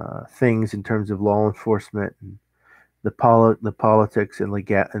things in terms of law enforcement and the politics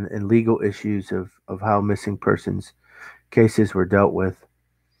and legal issues of how missing persons cases were dealt with.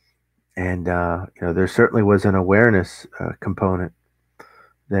 And there certainly was an awareness component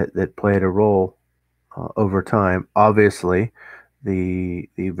that played a role over time. Obviously, the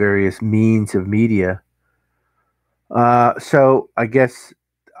various means of media. So I guess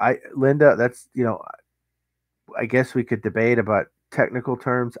Linda, that's I guess we could debate about technical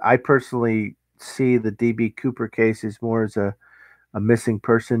terms. I personally see the DB Cooper case as more as a missing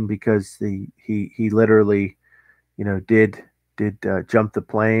person because he literally did jump the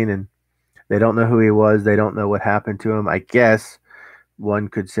plane, and they don't know who he was. They don't know what happened to him. I guess one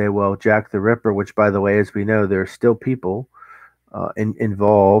could say, well, Jack the Ripper, which, by the way, as we know, there are still people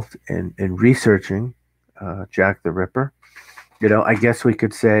involved in researching Jack the Ripper. I guess we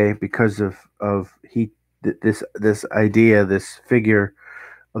could say because of this idea, this figure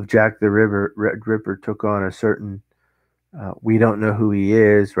of Jack the Ripper took on a certain. We don't know who he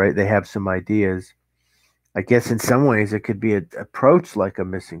is, right? They have some ideas. I guess in some ways it could be approached like a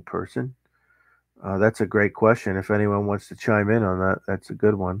missing person. That's a great question. If anyone wants to chime in on that, that's a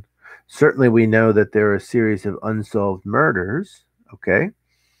good one. Certainly, we know that there are a series of unsolved murders. Okay.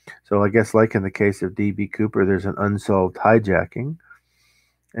 So I guess, like in the case of D.B. Cooper, there's an unsolved hijacking.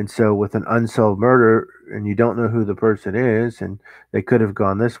 And so, with an unsolved murder, and you don't know who the person is, and they could have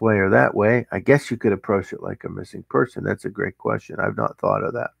gone this way or that way, I guess you could approach it like a missing person. That's a great question. I've not thought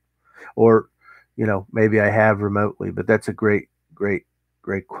of that. Or, maybe I have remotely, but that's a great, great,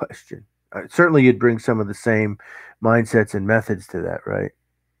 great question. Certainly, you'd bring some of the same mindsets and methods to that, right?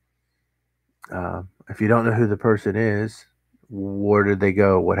 If you don't know who the person is, where did they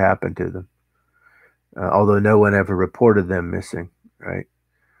go? What happened to them? Although no one ever reported them missing, right?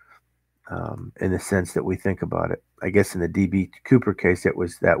 In the sense that we think about it. I guess in the D.B. Cooper case, it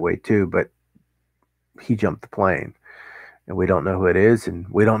was that way too, but he jumped the plane, and we don't know who it is, and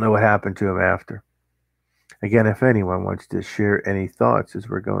we don't know what happened to him after. Again, if anyone wants to share any thoughts as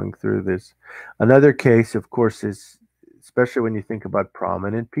we're going through this. Another case, of course, is, especially when you think about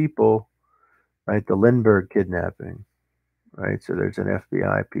prominent people, right? The Lindbergh kidnapping, right? So there's an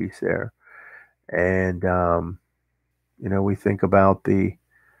FBI piece there. And, we think about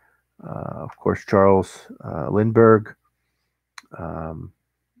of course, Charles Lindbergh.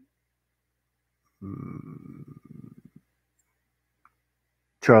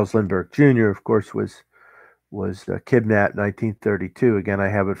 Charles Lindbergh Jr., of course, was kidnapped in 1932. Again, I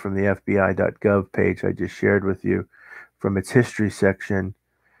have it from the FBI.gov page I just shared with you from its history section.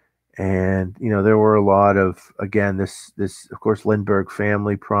 And, there were a lot of, again, this of course, Lindbergh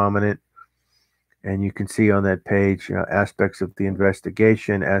family prominent. And you can see on that page aspects of the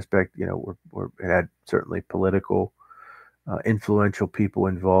investigation, it had certainly political, influential people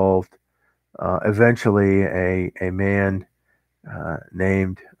involved. Eventually, a man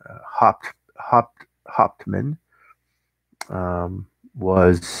named Hauptmann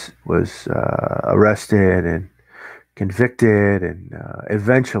was arrested and convicted, and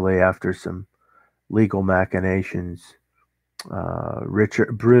eventually, after some legal machinations,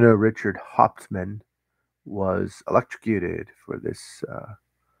 Bruno Richard Hauptmann was electrocuted for this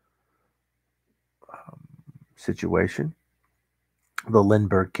situation. The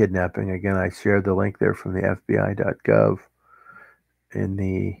Lindbergh kidnapping. Again, I shared the link there from the FBI.gov in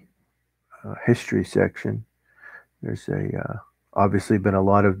the history section. There's obviously been a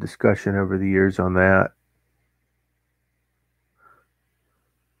lot of discussion over the years on that.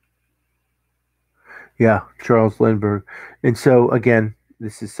 Yeah, Charles Lindbergh. And so, again,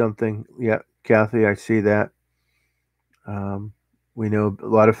 this is something, yeah, Kathy, I see that. We know a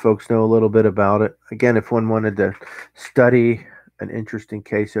lot of folks know a little bit about it. Again, if one wanted to study an interesting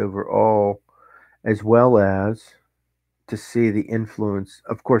case overall, as well as to see the influence,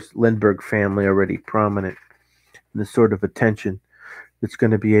 of course, Lindbergh family already prominent, and the sort of attention that's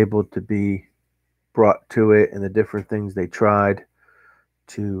going to be able to be brought to it, and the different things they tried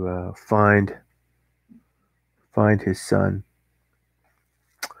to find his son.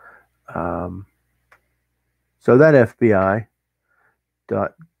 So that FBI.gov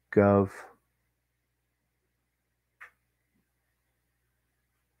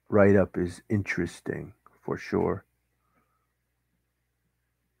write-up is interesting for sure.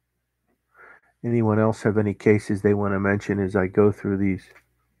 Anyone else have any cases they want to mention as I go through these?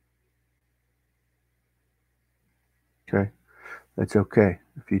 Okay, that's okay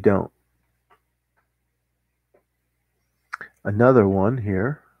if you don't. Another one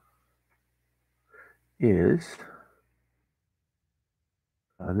here is,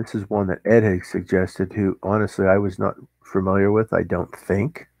 this is one that Ed had suggested, who honestly I was not familiar with, I don't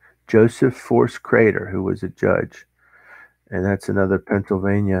think. Joseph Force Crater, who was a judge. And that's another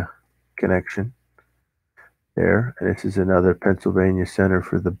Pennsylvania connection there. And this is another Pennsylvania Center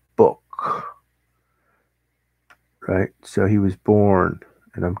for the Book. Right? So he was born,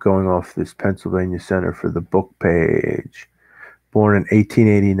 and I'm going off this Pennsylvania Center for the Book page. born in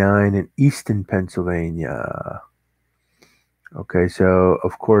 1889 in Easton, Pennsylvania. Okay, so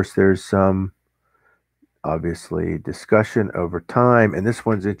of course there's some obviously discussion over time, and this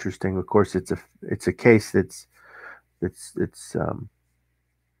one's interesting. Of course, it's a case that's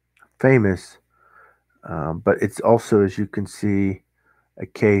famous, but it's also, as you can see, a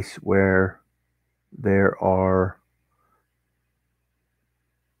case where there are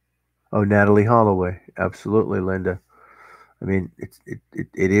Natalie Holloway, absolutely, Linda. I mean,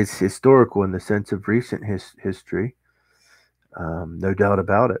 it is historical in the sense of recent history, no doubt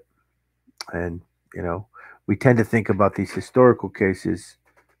about it. And you know, we tend to think about these historical cases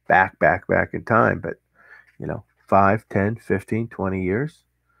back in time, but 5, 10, 15, 20 years,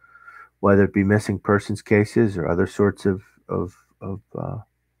 whether it be missing persons cases or other sorts of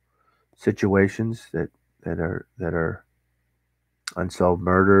situations that are unsolved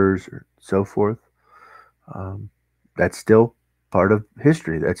murders or so forth. That's still part of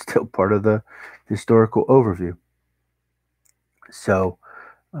history. That's still part of the historical overview. So,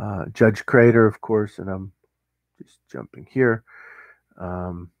 Judge Crater, of course, and I'm just jumping here.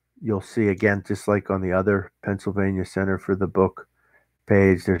 You'll see again, just like on the other Pennsylvania Center for the Book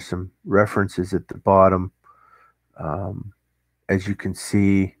page, there's some references at the bottom. As you can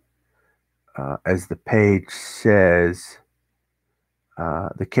see, as the page says,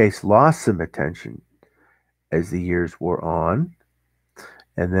 the case lost some attention as the years wore on.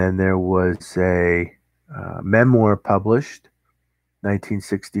 And then there was a memoir published,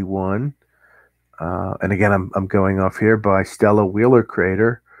 1961. And again, I'm going off here, by Stella Wheeler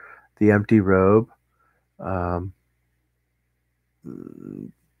Crater, The Empty Robe.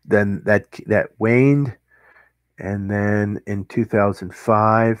 Then that waned. And then in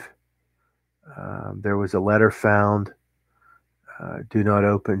 2005, there was a letter found, do not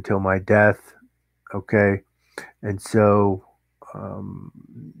open till my death. Okay. And so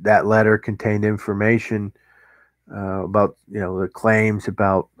that letter contained information about, the claims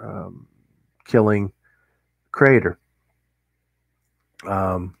about killing Crater.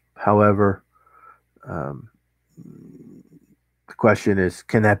 However, the question is,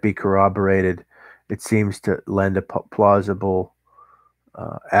 can that be corroborated? It seems to lend a plausible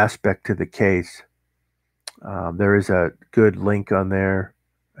aspect to the case. There is a good link on there,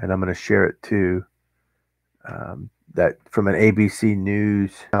 and I'm going to share it too. That from an ABC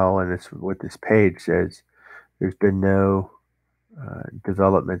News, and it's what this page says. There's been no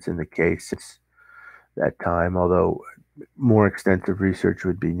developments in the case since that time, although more extensive research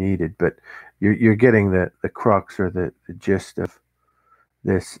would be needed. But you're getting the crux or the gist of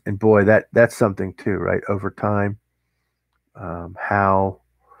this. And boy, that's something too, right? Over time, how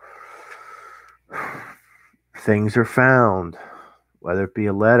things are found, whether it be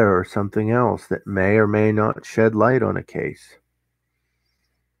a letter or something else that may or may not shed light on a case.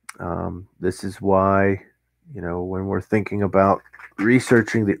 This is why, when we're thinking about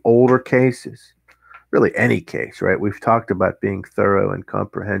researching the older cases, really any case, right? We've talked about being thorough and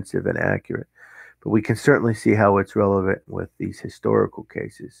comprehensive and accurate, but we can certainly see how it's relevant with these historical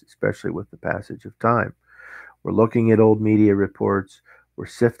cases, especially with the passage of time. We're looking at old media reports. We're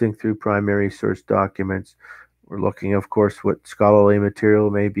sifting through primary source documents. We're looking, of course, what scholarly material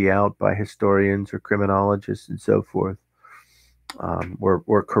may be out by historians or criminologists and so forth.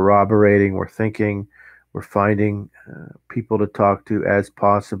 We're corroborating, we're thinking, we're finding people to talk to as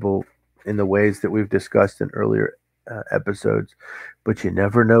possible in the ways that we've discussed in earlier episodes. But you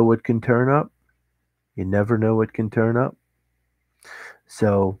never know what can turn up. You never know what can turn up.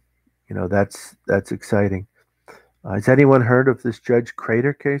 So, that's exciting. Has anyone heard of this Judge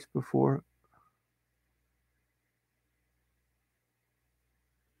Crater case before?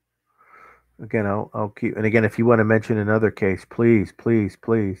 Again, I'll keep, and again, if you want to mention another case, please.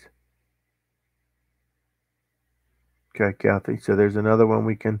 Okay, Kathy. So there's another one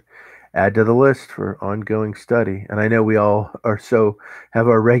we can add to the list for ongoing study. And I know we all have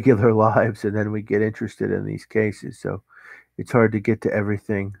our regular lives, and then we get interested in these cases. So it's hard to get to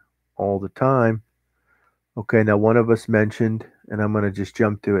everything all the time. Okay, now one of us mentioned, and I'm going to just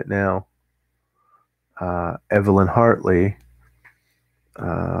jump to it now, Evelyn Hartley,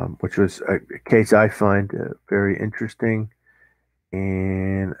 which was a case I find very interesting.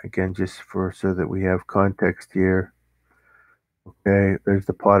 And again, just so that we have context here. Okay, there's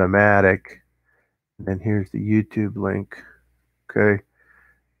the Podomatic, and then here's the YouTube link. Okay,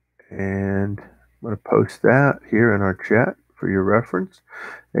 and I'm going to post that here in our chat for your reference.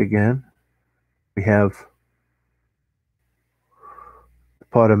 Again, we have the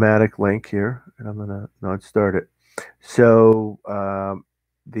Podomatic link here, and I'm going to not start it. So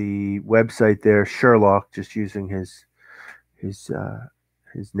the website there, Sherlock, just using his his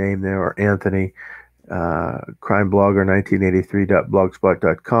name there, or Anthony, crime blogger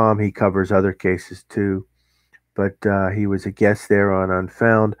 1983.blogspot.com. He covers other cases too, but he was a guest there on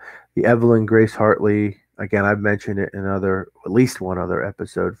Unfound. The Evelyn Grace Hartley, again, I've mentioned it in at least one other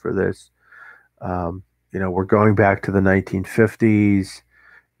episode for this. We're going back to the 1950s.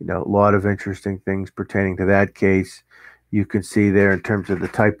 A lot of interesting things pertaining to that case. You can see there in terms of the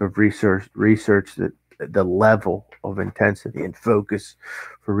type of research that the level of intensity and focus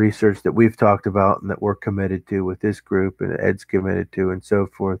for research that we've talked about and that we're committed to with this group and Ed's committed to and so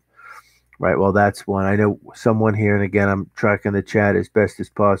forth. Right. Well, that's one. I know someone here, and again, I'm tracking the chat as best as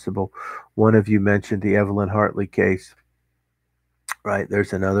possible. One of you mentioned the Evelyn Hartley case. Right.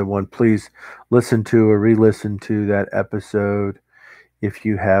 There's another one. Please listen to or re-listen to that episode if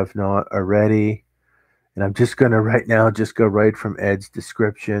you have not already. And I'm just going to right now just go right from Ed's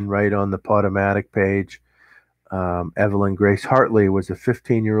description right on the Podomatic page. Evelyn Grace Hartley was a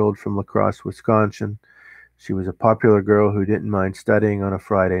 15-year-old from La Crosse, Wisconsin. She was a popular girl who didn't mind studying on a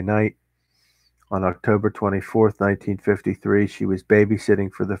Friday night. On October 24th, 1953, she was babysitting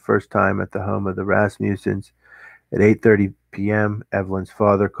for the first time at the home of the Rasmussens. At 8:30 p.m., Evelyn's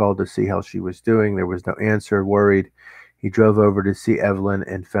father called to see how she was doing. There was no answer. Worried, he drove over to see Evelyn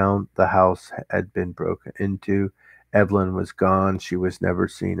and found the house had been broken into. Evelyn was gone. She was never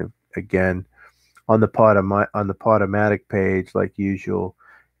seen again. On the Podomatic page, like usual,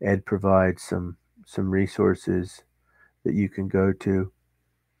 Ed provides some resources that you can go to.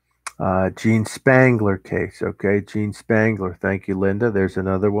 Gene Spangler case. Okay, Gene Spangler. Thank you, Linda. There's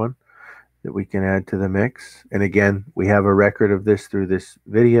another one that we can add to the mix. And again, we have a record of this through this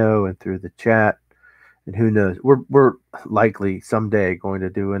video and through the chat. And who knows? We're likely someday going to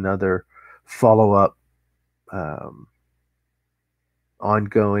do another follow-up,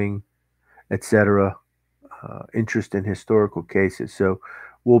 ongoing, etc. Interest in historical cases. So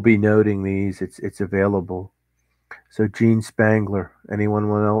we'll be noting these. It's available. So Gene Spangler. Anyone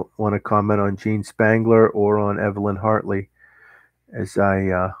want to comment on Gene Spangler or on Evelyn Hartley as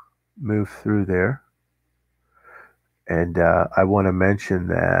I move through there? And I want to mention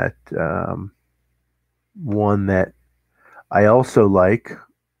that one that I also like,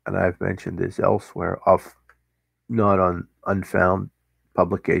 and I've mentioned this elsewhere, not on Unfound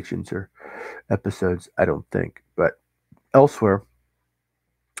publications or episodes, I don't think, but elsewhere,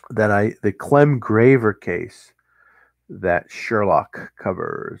 the Clem Graver case that Sherlock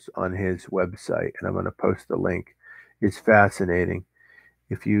covers on his website, and I'm going to post the link, is fascinating.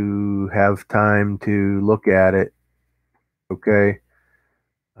 If you have time to look at it, okay,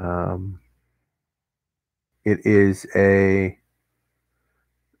 it is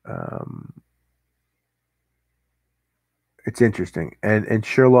it's interesting, and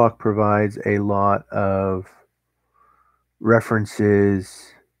Sherlock provides a lot of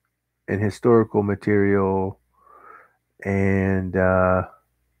references and historical material and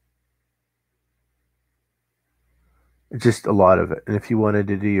just a lot of it. And if you wanted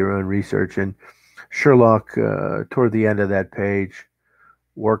to do your own research, and Sherlock toward the end of that page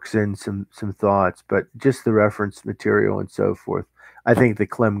works in some thoughts, but just the reference material and so forth. I think the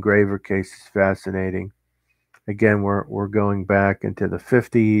Clem Graver case is fascinating. Again, we're going back into the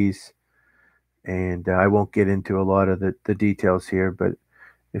 50s, and I won't get into a lot of the details here, but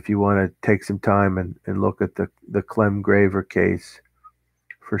if you want to take some time and look at the Clem Graver case,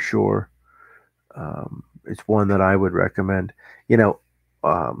 for sure, it's one that I would recommend.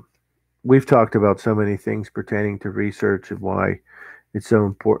 We've talked about so many things pertaining to research and why it's so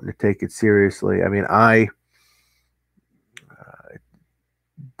important to take it seriously. I mean,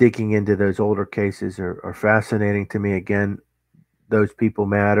 digging into those older cases are fascinating to me. Again, those people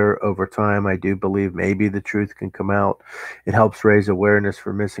matter over time. I do believe maybe the truth can come out. It helps raise awareness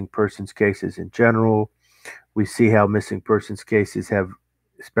for missing persons cases in general. We see how missing persons cases have,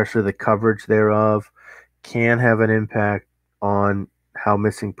 especially the coverage thereof, can have an impact on how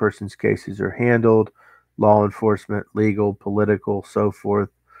missing persons cases are handled, law enforcement, legal, political, so forth.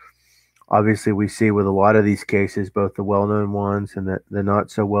 Obviously, we see with a lot of these cases, both the well-known ones and the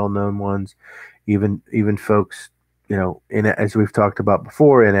not so well-known ones, even folks, as we've talked about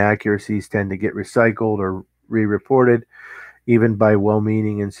before, inaccuracies tend to get recycled or re-reported, even by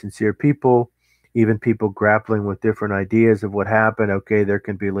well-meaning and sincere people, even people grappling with different ideas of what happened. Okay, there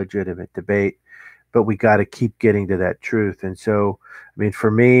can be legitimate debate, but we got to keep getting to that truth. And so, I mean,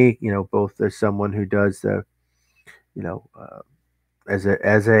 for me, both as someone who does as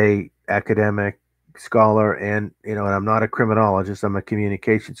a academic scholar, and and I'm not a criminologist, I'm a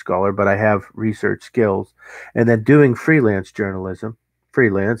communication scholar, but I have research skills, and then doing freelance journalism,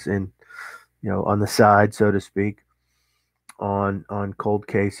 and on the side, so to speak, on cold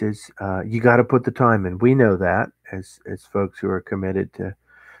cases. You got to put the time in. We know that as folks who are committed to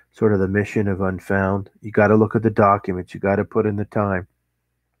sort of the mission of Unfound. You got to look at the documents. You got to put in the time.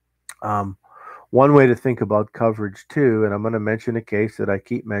 One way to think about coverage too, and I'm going to mention a case that I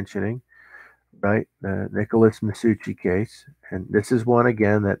keep mentioning, right? The Nicholas Masucci case, and this is one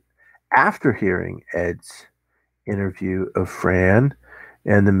again that after hearing Ed's interview of Fran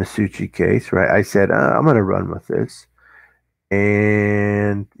and the Masucci case, right? I said I'm going to run with this.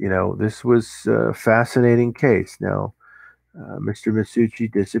 And, this was a fascinating case. Now, Mr. Masucci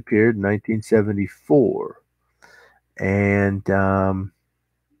disappeared in 1974. And,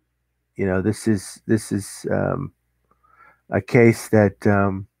 this is a case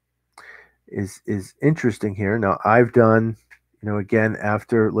that is interesting here. Now, I've done, again,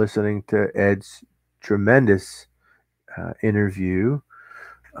 after listening to Ed's tremendous interview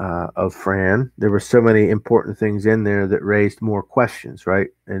of Fran, there were so many important things in there that raised more questions, right?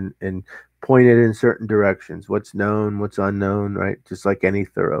 And pointed in certain directions. What's known, what's unknown, right? Just like any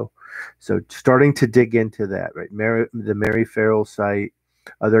thorough. So starting to dig into that, right? The Mary Farrell site,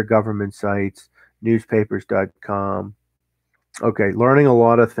 other government sites, newspapers.com. Okay, learning a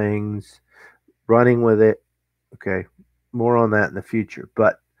lot of things, running with it. Okay, more on that in the future.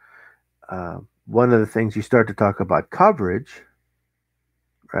 But one of the things you start to talk about coverage,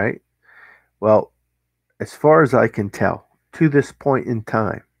 right? Well, as far as I can tell, to this point in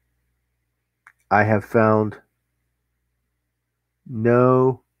time, I have found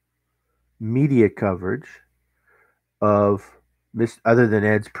no media coverage of this other than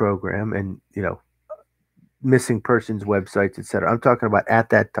Ed's program and, missing persons websites, etc. I'm talking about at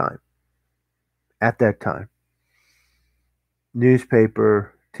that time. At that time.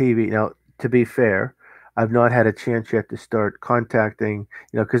 Newspaper, TV. Now, to be fair, I've not had a chance yet to start contacting,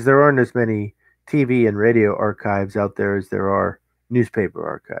 because there aren't as many TV and radio archives out there as there are newspaper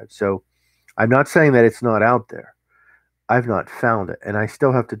archives. So I'm not saying that it's not out there. I've not found it. And I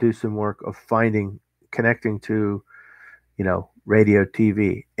still have to do some work of connecting to, radio,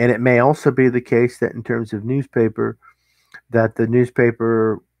 TV. And it may also be the case that in terms of newspaper, that the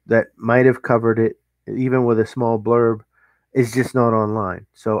newspaper that might have covered it, even with a small blurb, is just not online.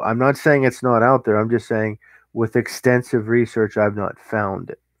 So I'm not saying it's not out there. I'm just saying with extensive research, I've not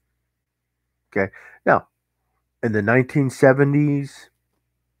found it. Okay. Now, in the 1970s,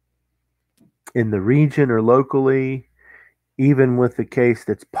 in the region or locally, even with a case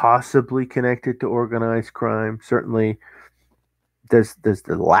that's possibly connected to organized crime, certainly does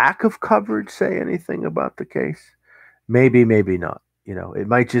the lack of coverage say anything about the case? Maybe, maybe not. It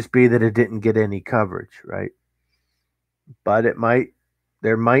might just be that it didn't get any coverage, right? But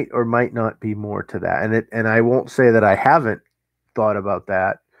there might or might not be more to that. And I won't say that I haven't thought about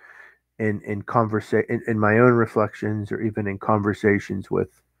that in my own reflections or even in conversations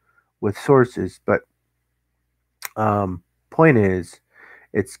with sources. But point is,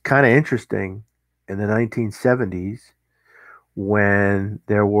 it's kind of interesting in the 1970s when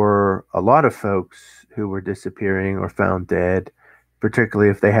there were a lot of folks who were disappearing or found dead,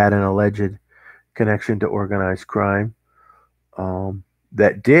 particularly if they had an alleged connection to organized crime,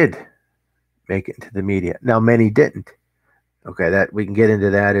 that did make it into the media. Now, many didn't. Okay, that we can get into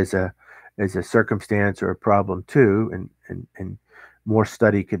that as a circumstance or a problem too, and more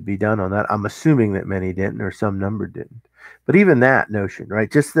study could be done on that. I'm assuming that many didn't, or some number didn't. But even that notion,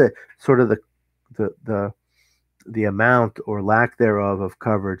 right? Just the sort of the amount or lack thereof of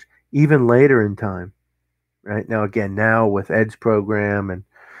coverage, even later in time, right? Now, again, now with Ed's program and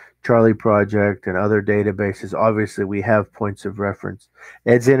Charlie Project and other databases, obviously we have points of reference.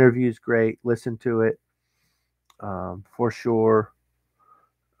 Ed's interview is great. Listen to it for sure.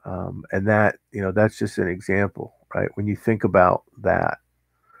 And that, that's just an example, right? When you think about that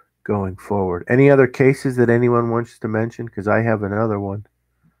going forward. Any other cases that anyone wants to mention? Because I have another one.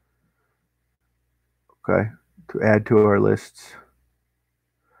 Okay. To add to our lists.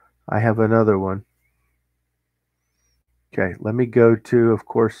 I have another one. Okay, let me go to, of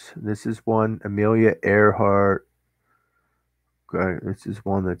course, this is one, Amelia Earhart. Okay, this is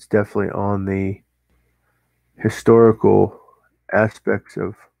one that's definitely on the historical aspects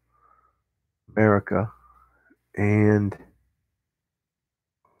of America. And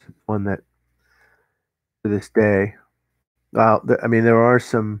it's one that, to this day, well, there are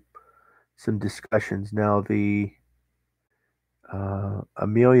some discussions now. The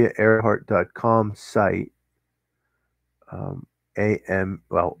AmeliaEarhart.com site,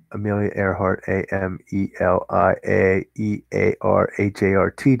 Amelia Earhart,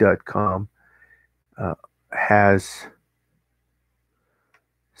 AmeliaEarhart.com,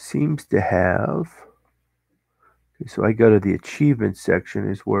 seems to have, So I go to the achievements section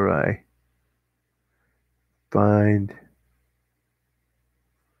is where I find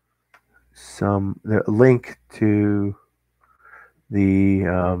the link to the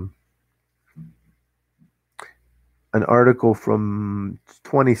an article from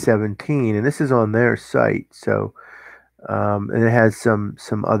 2017, and this is on their site. So and it has some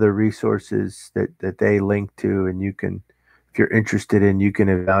other resources that they link to, and you can, if you're interested in, you can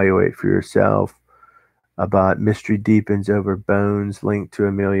evaluate for yourself about Mystery Deepens Over Bones, linked to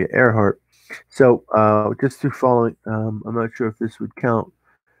Amelia Earhart. So just through following, I'm not sure if this would count.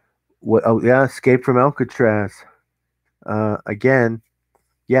 What? Oh yeah, Escape from Alcatraz. Again,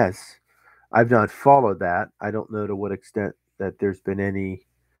 yes, I've not followed that. I don't know to what extent that there's been any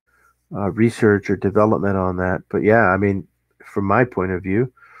research or development on that. But yeah, I mean, from my point of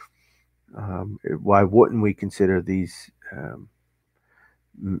view, why wouldn't we consider these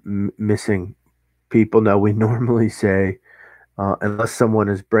missing people? Now, we normally say, unless someone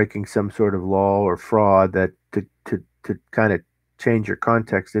is breaking some sort of law or fraud, that to kind of change your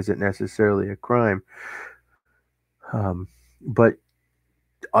context isn't necessarily a crime. But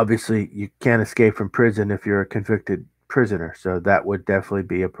obviously, you can't escape from prison if you're a convicted prisoner. So that would definitely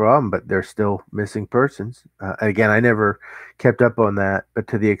be a problem, but they're still missing persons. Again, I never kept up on that, but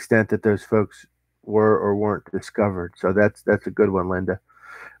to the extent that those folks were or weren't discovered. So that's a good one, Linda.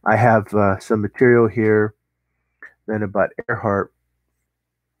 I have some material here then about Earhart,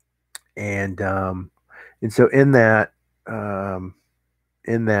 and so in that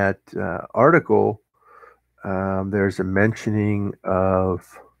article, there's a mentioning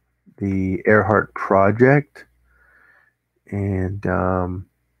of the Earhart Project, and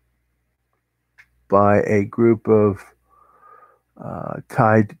by a group of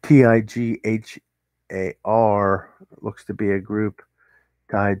TIGHAR, looks to be a group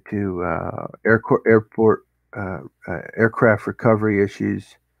tied to aircraft recovery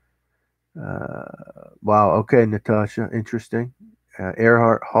issues. Wow. Okay, Natasha, interesting.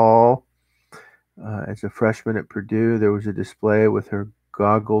 Earhart Hall, as a freshman at Purdue, there was a display with her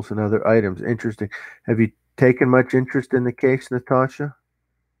goggles and other items. Interesting. Have you taken much interest in the case, Natasha?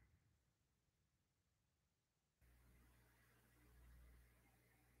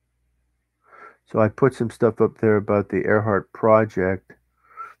 So I put some stuff up there about the Earhart Project.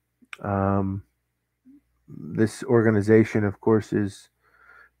 This organization, of course, is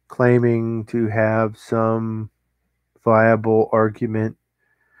claiming to have some viable argument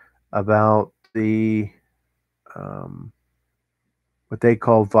about the what they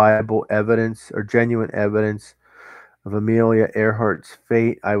call viable evidence or genuine evidence of Amelia Earhart's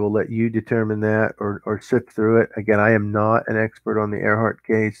fate. I will let you determine that or sift through it. Again, I am not an expert on the Earhart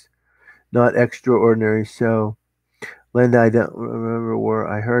case, not extraordinary. So, Linda, I don't remember where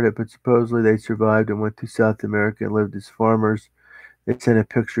I heard it, but supposedly they survived and went to South America and lived as farmers. They sent a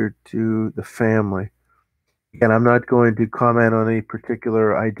picture to the family. Again, I'm not going to comment on any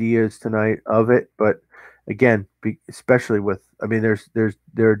particular ideas tonight of it, but again, especially with, I mean, there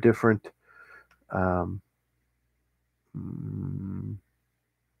are different, um,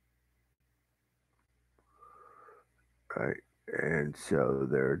 right, and so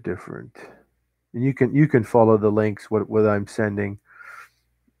there are different, and you can follow the links what I'm sending,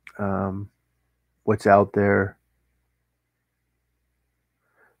 um, what's out there.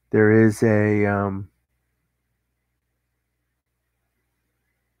 There is a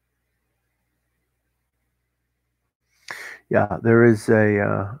yeah, there is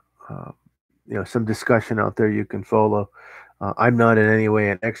a some discussion out there you can follow. I'm not in any way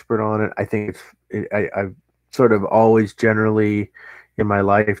an expert on it. I think I've sort of always generally in my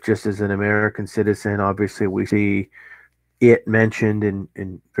life, just as an American citizen, obviously we see it mentioned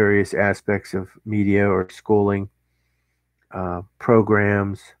in various aspects of media or schooling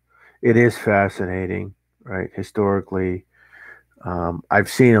programs. It is fascinating, right? Historically, I've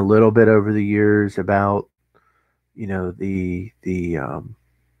seen a little bit over the years about the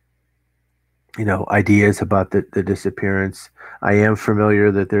ideas about the disappearance. I am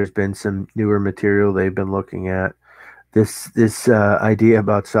familiar that there's been some newer material they've been looking at. This idea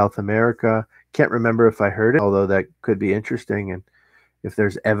about South America, can't remember if I heard it, although that could be interesting. And if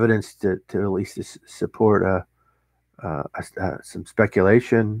there's evidence to at least support some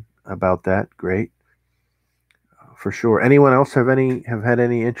speculation about that, great, for sure. Anyone else have had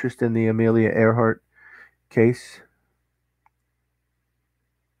any interest in the Amelia Earhart case?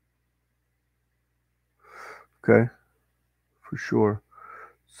 Okay, for sure.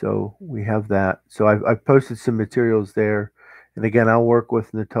 So we have that. So I've posted some materials there. And again, I'll work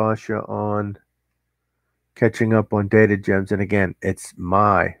with Natasha on catching up on data gems. And again, it's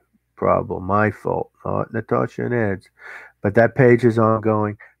my problem, my fault, not Natasha and Ed's. But that page is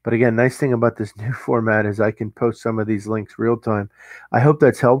ongoing. But again, nice thing about this new format is I can post some of these links real time. I hope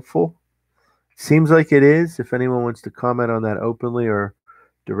that's helpful. Seems like it is. If anyone wants to comment on that openly or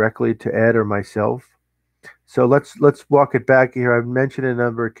directly to Ed or myself. So let's walk it back here. I've mentioned a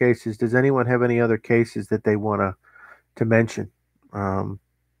number of cases. Does anyone have any other cases that they want to mention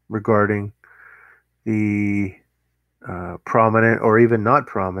regarding the prominent or even not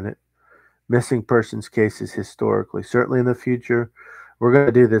prominent missing persons cases historically? Certainly in the future, we're going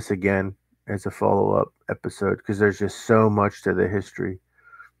to do this again as a follow-up episode because there's just so much to the history,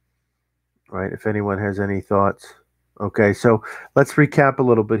 right? If anyone has any thoughts. Okay, so let's recap a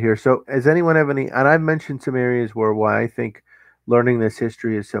little bit here. So does anyone have any, and I've mentioned some areas why I think learning this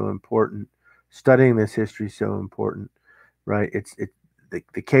history is so important, studying this history is so important, right?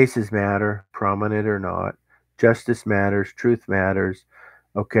 The cases matter, prominent or not. Justice matters, truth matters.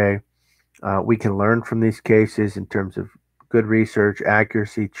 Okay, we can learn from these cases in terms of good research,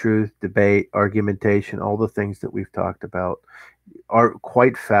 accuracy, truth, debate, argumentation, all the things that we've talked about are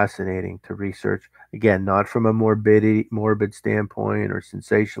quite fascinating to research. Again, not from a morbid standpoint or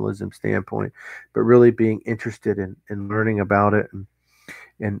sensationalism standpoint, but really being interested in learning about it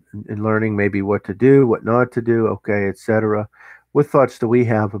and learning maybe what to do, what not to do, okay, etc. What thoughts do we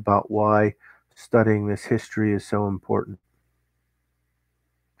have about why studying this history is so important?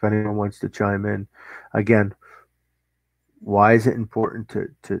 If anyone wants to chime in, again, why is it important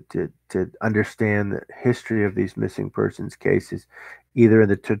to understand the history of these missing persons cases, either in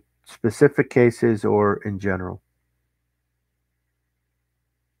the specific cases or in general?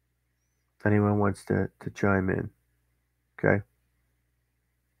 If anyone wants to chime in, okay.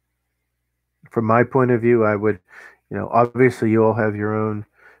 From my point of view, I would, obviously you all have your own.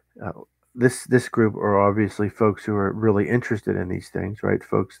 This group are obviously folks who are really interested in these things, right?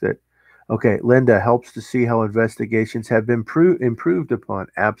 Folks that. Okay, Linda, helps to see how investigations have been improved upon.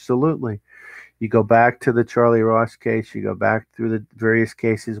 Absolutely. You go back to the Charlie Ross case, you go back through the various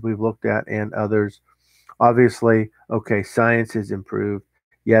cases we've looked at and others. Obviously, okay, science has improved.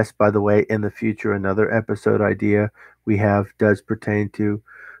 Yes, by the way, in the future, another episode idea we have does pertain to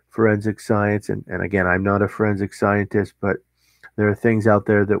forensic science. And again, I'm not a forensic scientist, but there are things out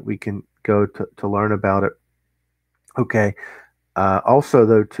there that we can go to learn about it. Okay. Also,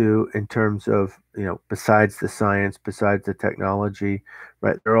 though, too, in terms of, besides the science, besides the technology,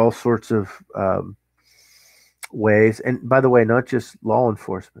 right, there are all sorts of ways. And by the way, not just law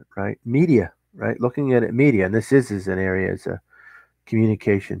enforcement, right? Media, right? Looking at it, media. And this is an area as a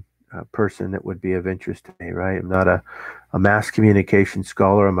communication person that would be of interest to me, right? I'm not a mass communication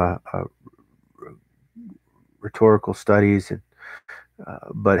scholar. I'm a rhetorical studies and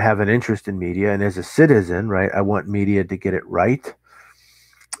but have an interest in media. And as a citizen, right, I want media to get it right.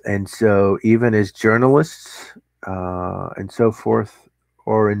 And so even as journalists and so forth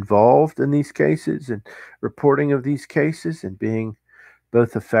are involved in these cases and reporting of these cases and being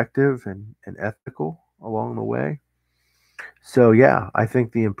both effective and ethical along the way. So, yeah, I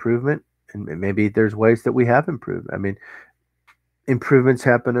think the improvement, and maybe there's ways that we have improved. I mean, improvements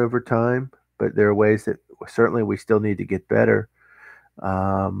happen over time, but there are ways that certainly we still need to get better.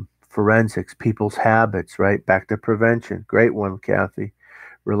 Forensics, people's habits, right? Back to prevention. Great one, Kathy.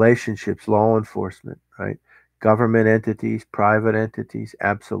 Relationships, law enforcement, right? Government entities, private entities,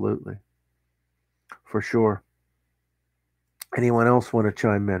 absolutely. For sure. Anyone else want to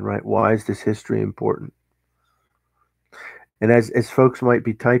chime in, right? Why is this history important? And as folks might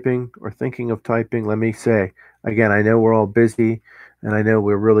be typing or thinking of typing, let me say, again, I know we're all busy and I know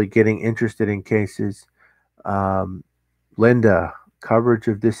we're really getting interested in cases. Linda, coverage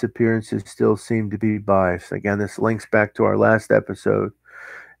of disappearances still seem to be biased. Again, this links back to our last episode.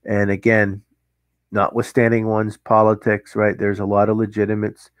 And again, notwithstanding one's politics, right? There's a lot of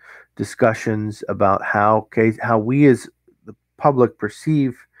legitimate discussions about how we as the public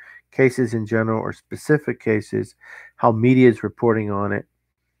perceive cases in general or specific cases, how media is reporting on it,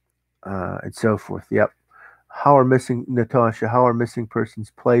 and so forth. Yep. Natasha, how are missing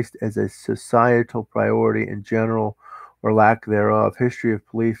persons placed as a societal priority in general or lack thereof? History of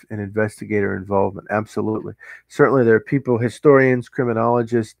police and investigator involvement. Absolutely. Certainly there are people, historians,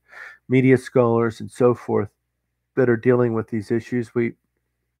 criminologists, media scholars, and so forth that are dealing with these issues. We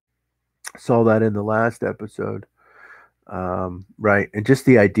saw that in the last episode. Right. And just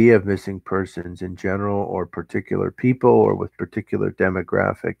the idea of missing persons in general or particular people or with particular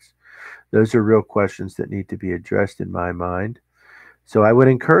demographics. Those are real questions that need to be addressed in my mind. So I would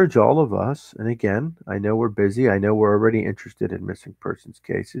encourage all of us, and again, I know we're busy. I know we're already interested in missing persons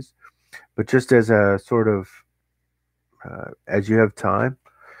cases, but just as a sort of, as you have time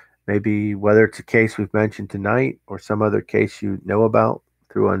maybe whether it's a case we've mentioned tonight or some other case you know about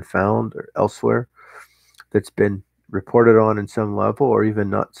through Unfound or elsewhere that's been reported on in some level or even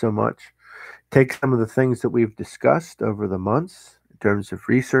not so much. Take some of the things that we've discussed over the months in terms of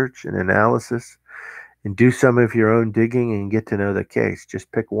research and analysis and do some of your own digging and get to know the case.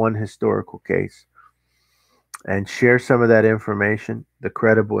 Just pick one historical case and share some of that information, the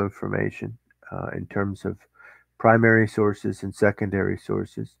credible information, in terms of primary sources and secondary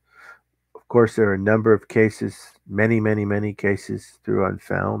sources. Of course, there are a number of cases, many cases through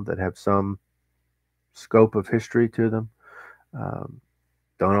Unfound that have some scope of history to them.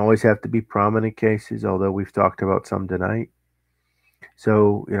 Don't always have to be prominent cases, although we've talked about some tonight.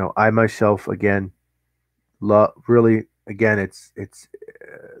 So, I myself, again, really, again,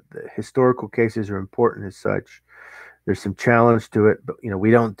 the historical cases are important as such. There's some challenge to it, but we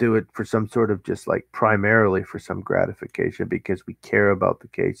don't do it for some sort of just like primarily for some gratification because we care about the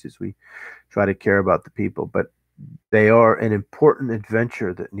cases. We try to care about the people, but they are an important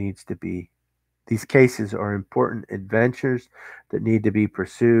adventure that needs to be. These cases are important adventures that need to be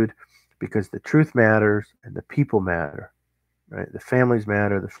pursued because the truth matters and the people matter, right? The families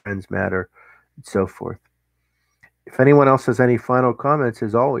matter, the friends matter, and so forth. If anyone else has any final comments,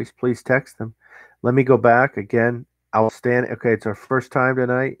 as always, please text them. Let me go back again. I'll stand. Okay, it's our first time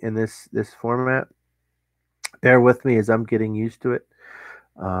tonight in this format. Bear with me as I'm getting used to it.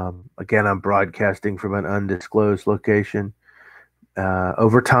 Again, I'm broadcasting from an undisclosed location.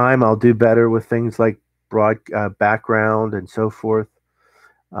 Over time, I'll do better with things like background and so forth.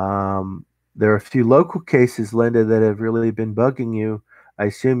 There are a few local cases, Linda, that have really been bugging you. I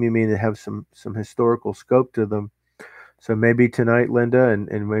assume you mean they have some historical scope to them. So maybe tonight, Linda,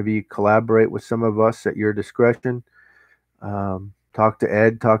 and maybe you collaborate with some of us at your discretion. Talk to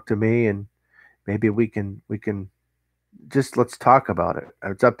Ed, talk to me, and maybe we can just let's talk about it.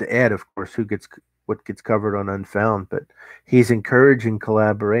 It's up to Ed, of course, what gets covered on Unfound, but he's encouraging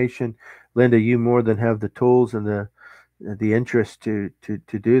collaboration. Linda, you more than have the tools and the interest to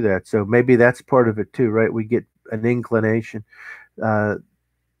do that. So maybe that's part of it too, right? We get an inclination.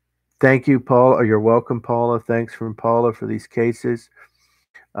 Thank you, Paul. Or you're welcome, Paula. Thanks from Paula for these cases.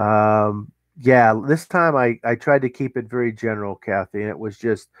 Yeah, this time I tried to keep it very general, Kathy, and it was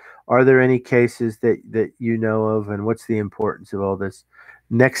just, are there any cases that you know of, and what's the importance of all this?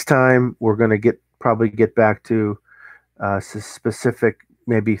 Next time we're going to probably get back to specific,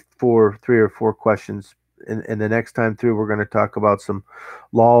 maybe 3 or 4 questions. And the next time through, we're going to talk about some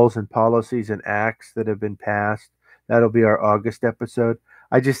laws and policies and acts that have been passed. That'll be our August episode.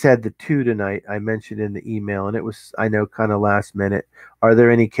 I just had the 2 tonight I mentioned in the email, and it was, I know, kind of last minute. Are there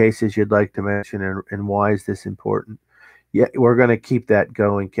any cases you'd like to mention, and why is this important? Yeah, we're going to keep that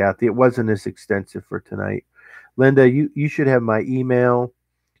going, Kathy. It wasn't as extensive for tonight. Linda, you should have my email.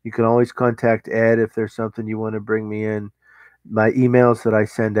 You can always contact Ed if there's something you want to bring me in. My emails that I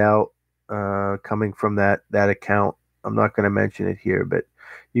send out coming from that account, I'm not going to mention it here, but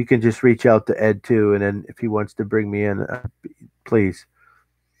you can just reach out to Ed too, and then if he wants to bring me in, please.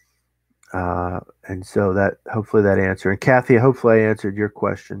 And so that hopefully that answer. And Kathy, hopefully I answered your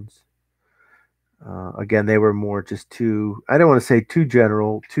questions. Again, they were more just too, I don't want to say too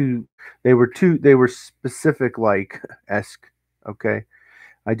general, they were specific like esque. Okay.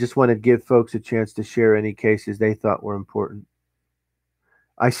 I just want to give folks a chance to share any cases they thought were important.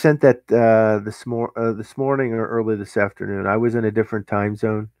 I sent that this morning or early this afternoon. I was in a different time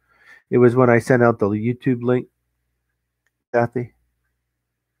zone. It was when I sent out the YouTube link, Kathy.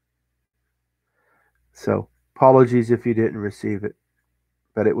 So apologies if you didn't receive it,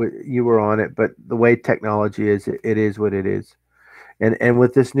 but you were on it. But the way technology is, it is what it is. And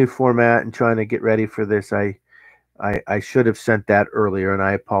with this new format and trying to get ready for this, I should have sent that earlier, and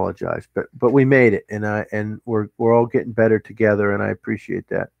I apologize. But we made it, and we're all getting better together, and I appreciate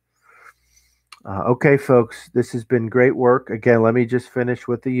that. Okay, folks, this has been great work. Again, let me just finish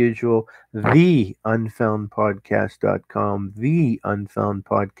with the usual: theunfoundpodcast.com,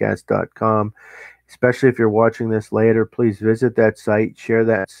 theunfoundpodcast.com. Especially if you're watching this later, please visit that site, share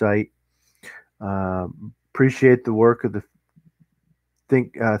that site. Appreciate the work of the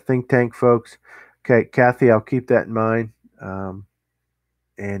think tank folks. Okay, Kathy, I'll keep that in mind,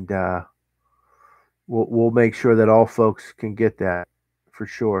 and we'll make sure that all folks can get that for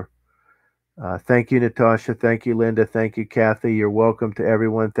sure. Thank you, Natasha. Thank you, Linda. Thank you, Kathy. You're welcome to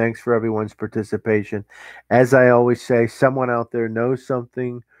everyone. Thanks for everyone's participation. As I always say, someone out there knows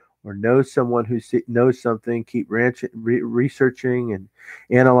something or knows someone who knows something. Keep researching and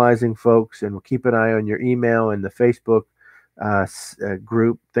analyzing, folks, and we'll keep an eye on your email and the Facebook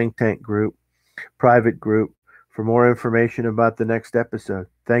group, think tank group, private group for more information about the next episode.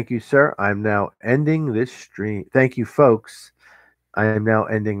 Thank you, sir. I'm now ending this stream. Thank you, folks. I am now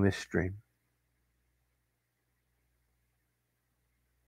ending this stream.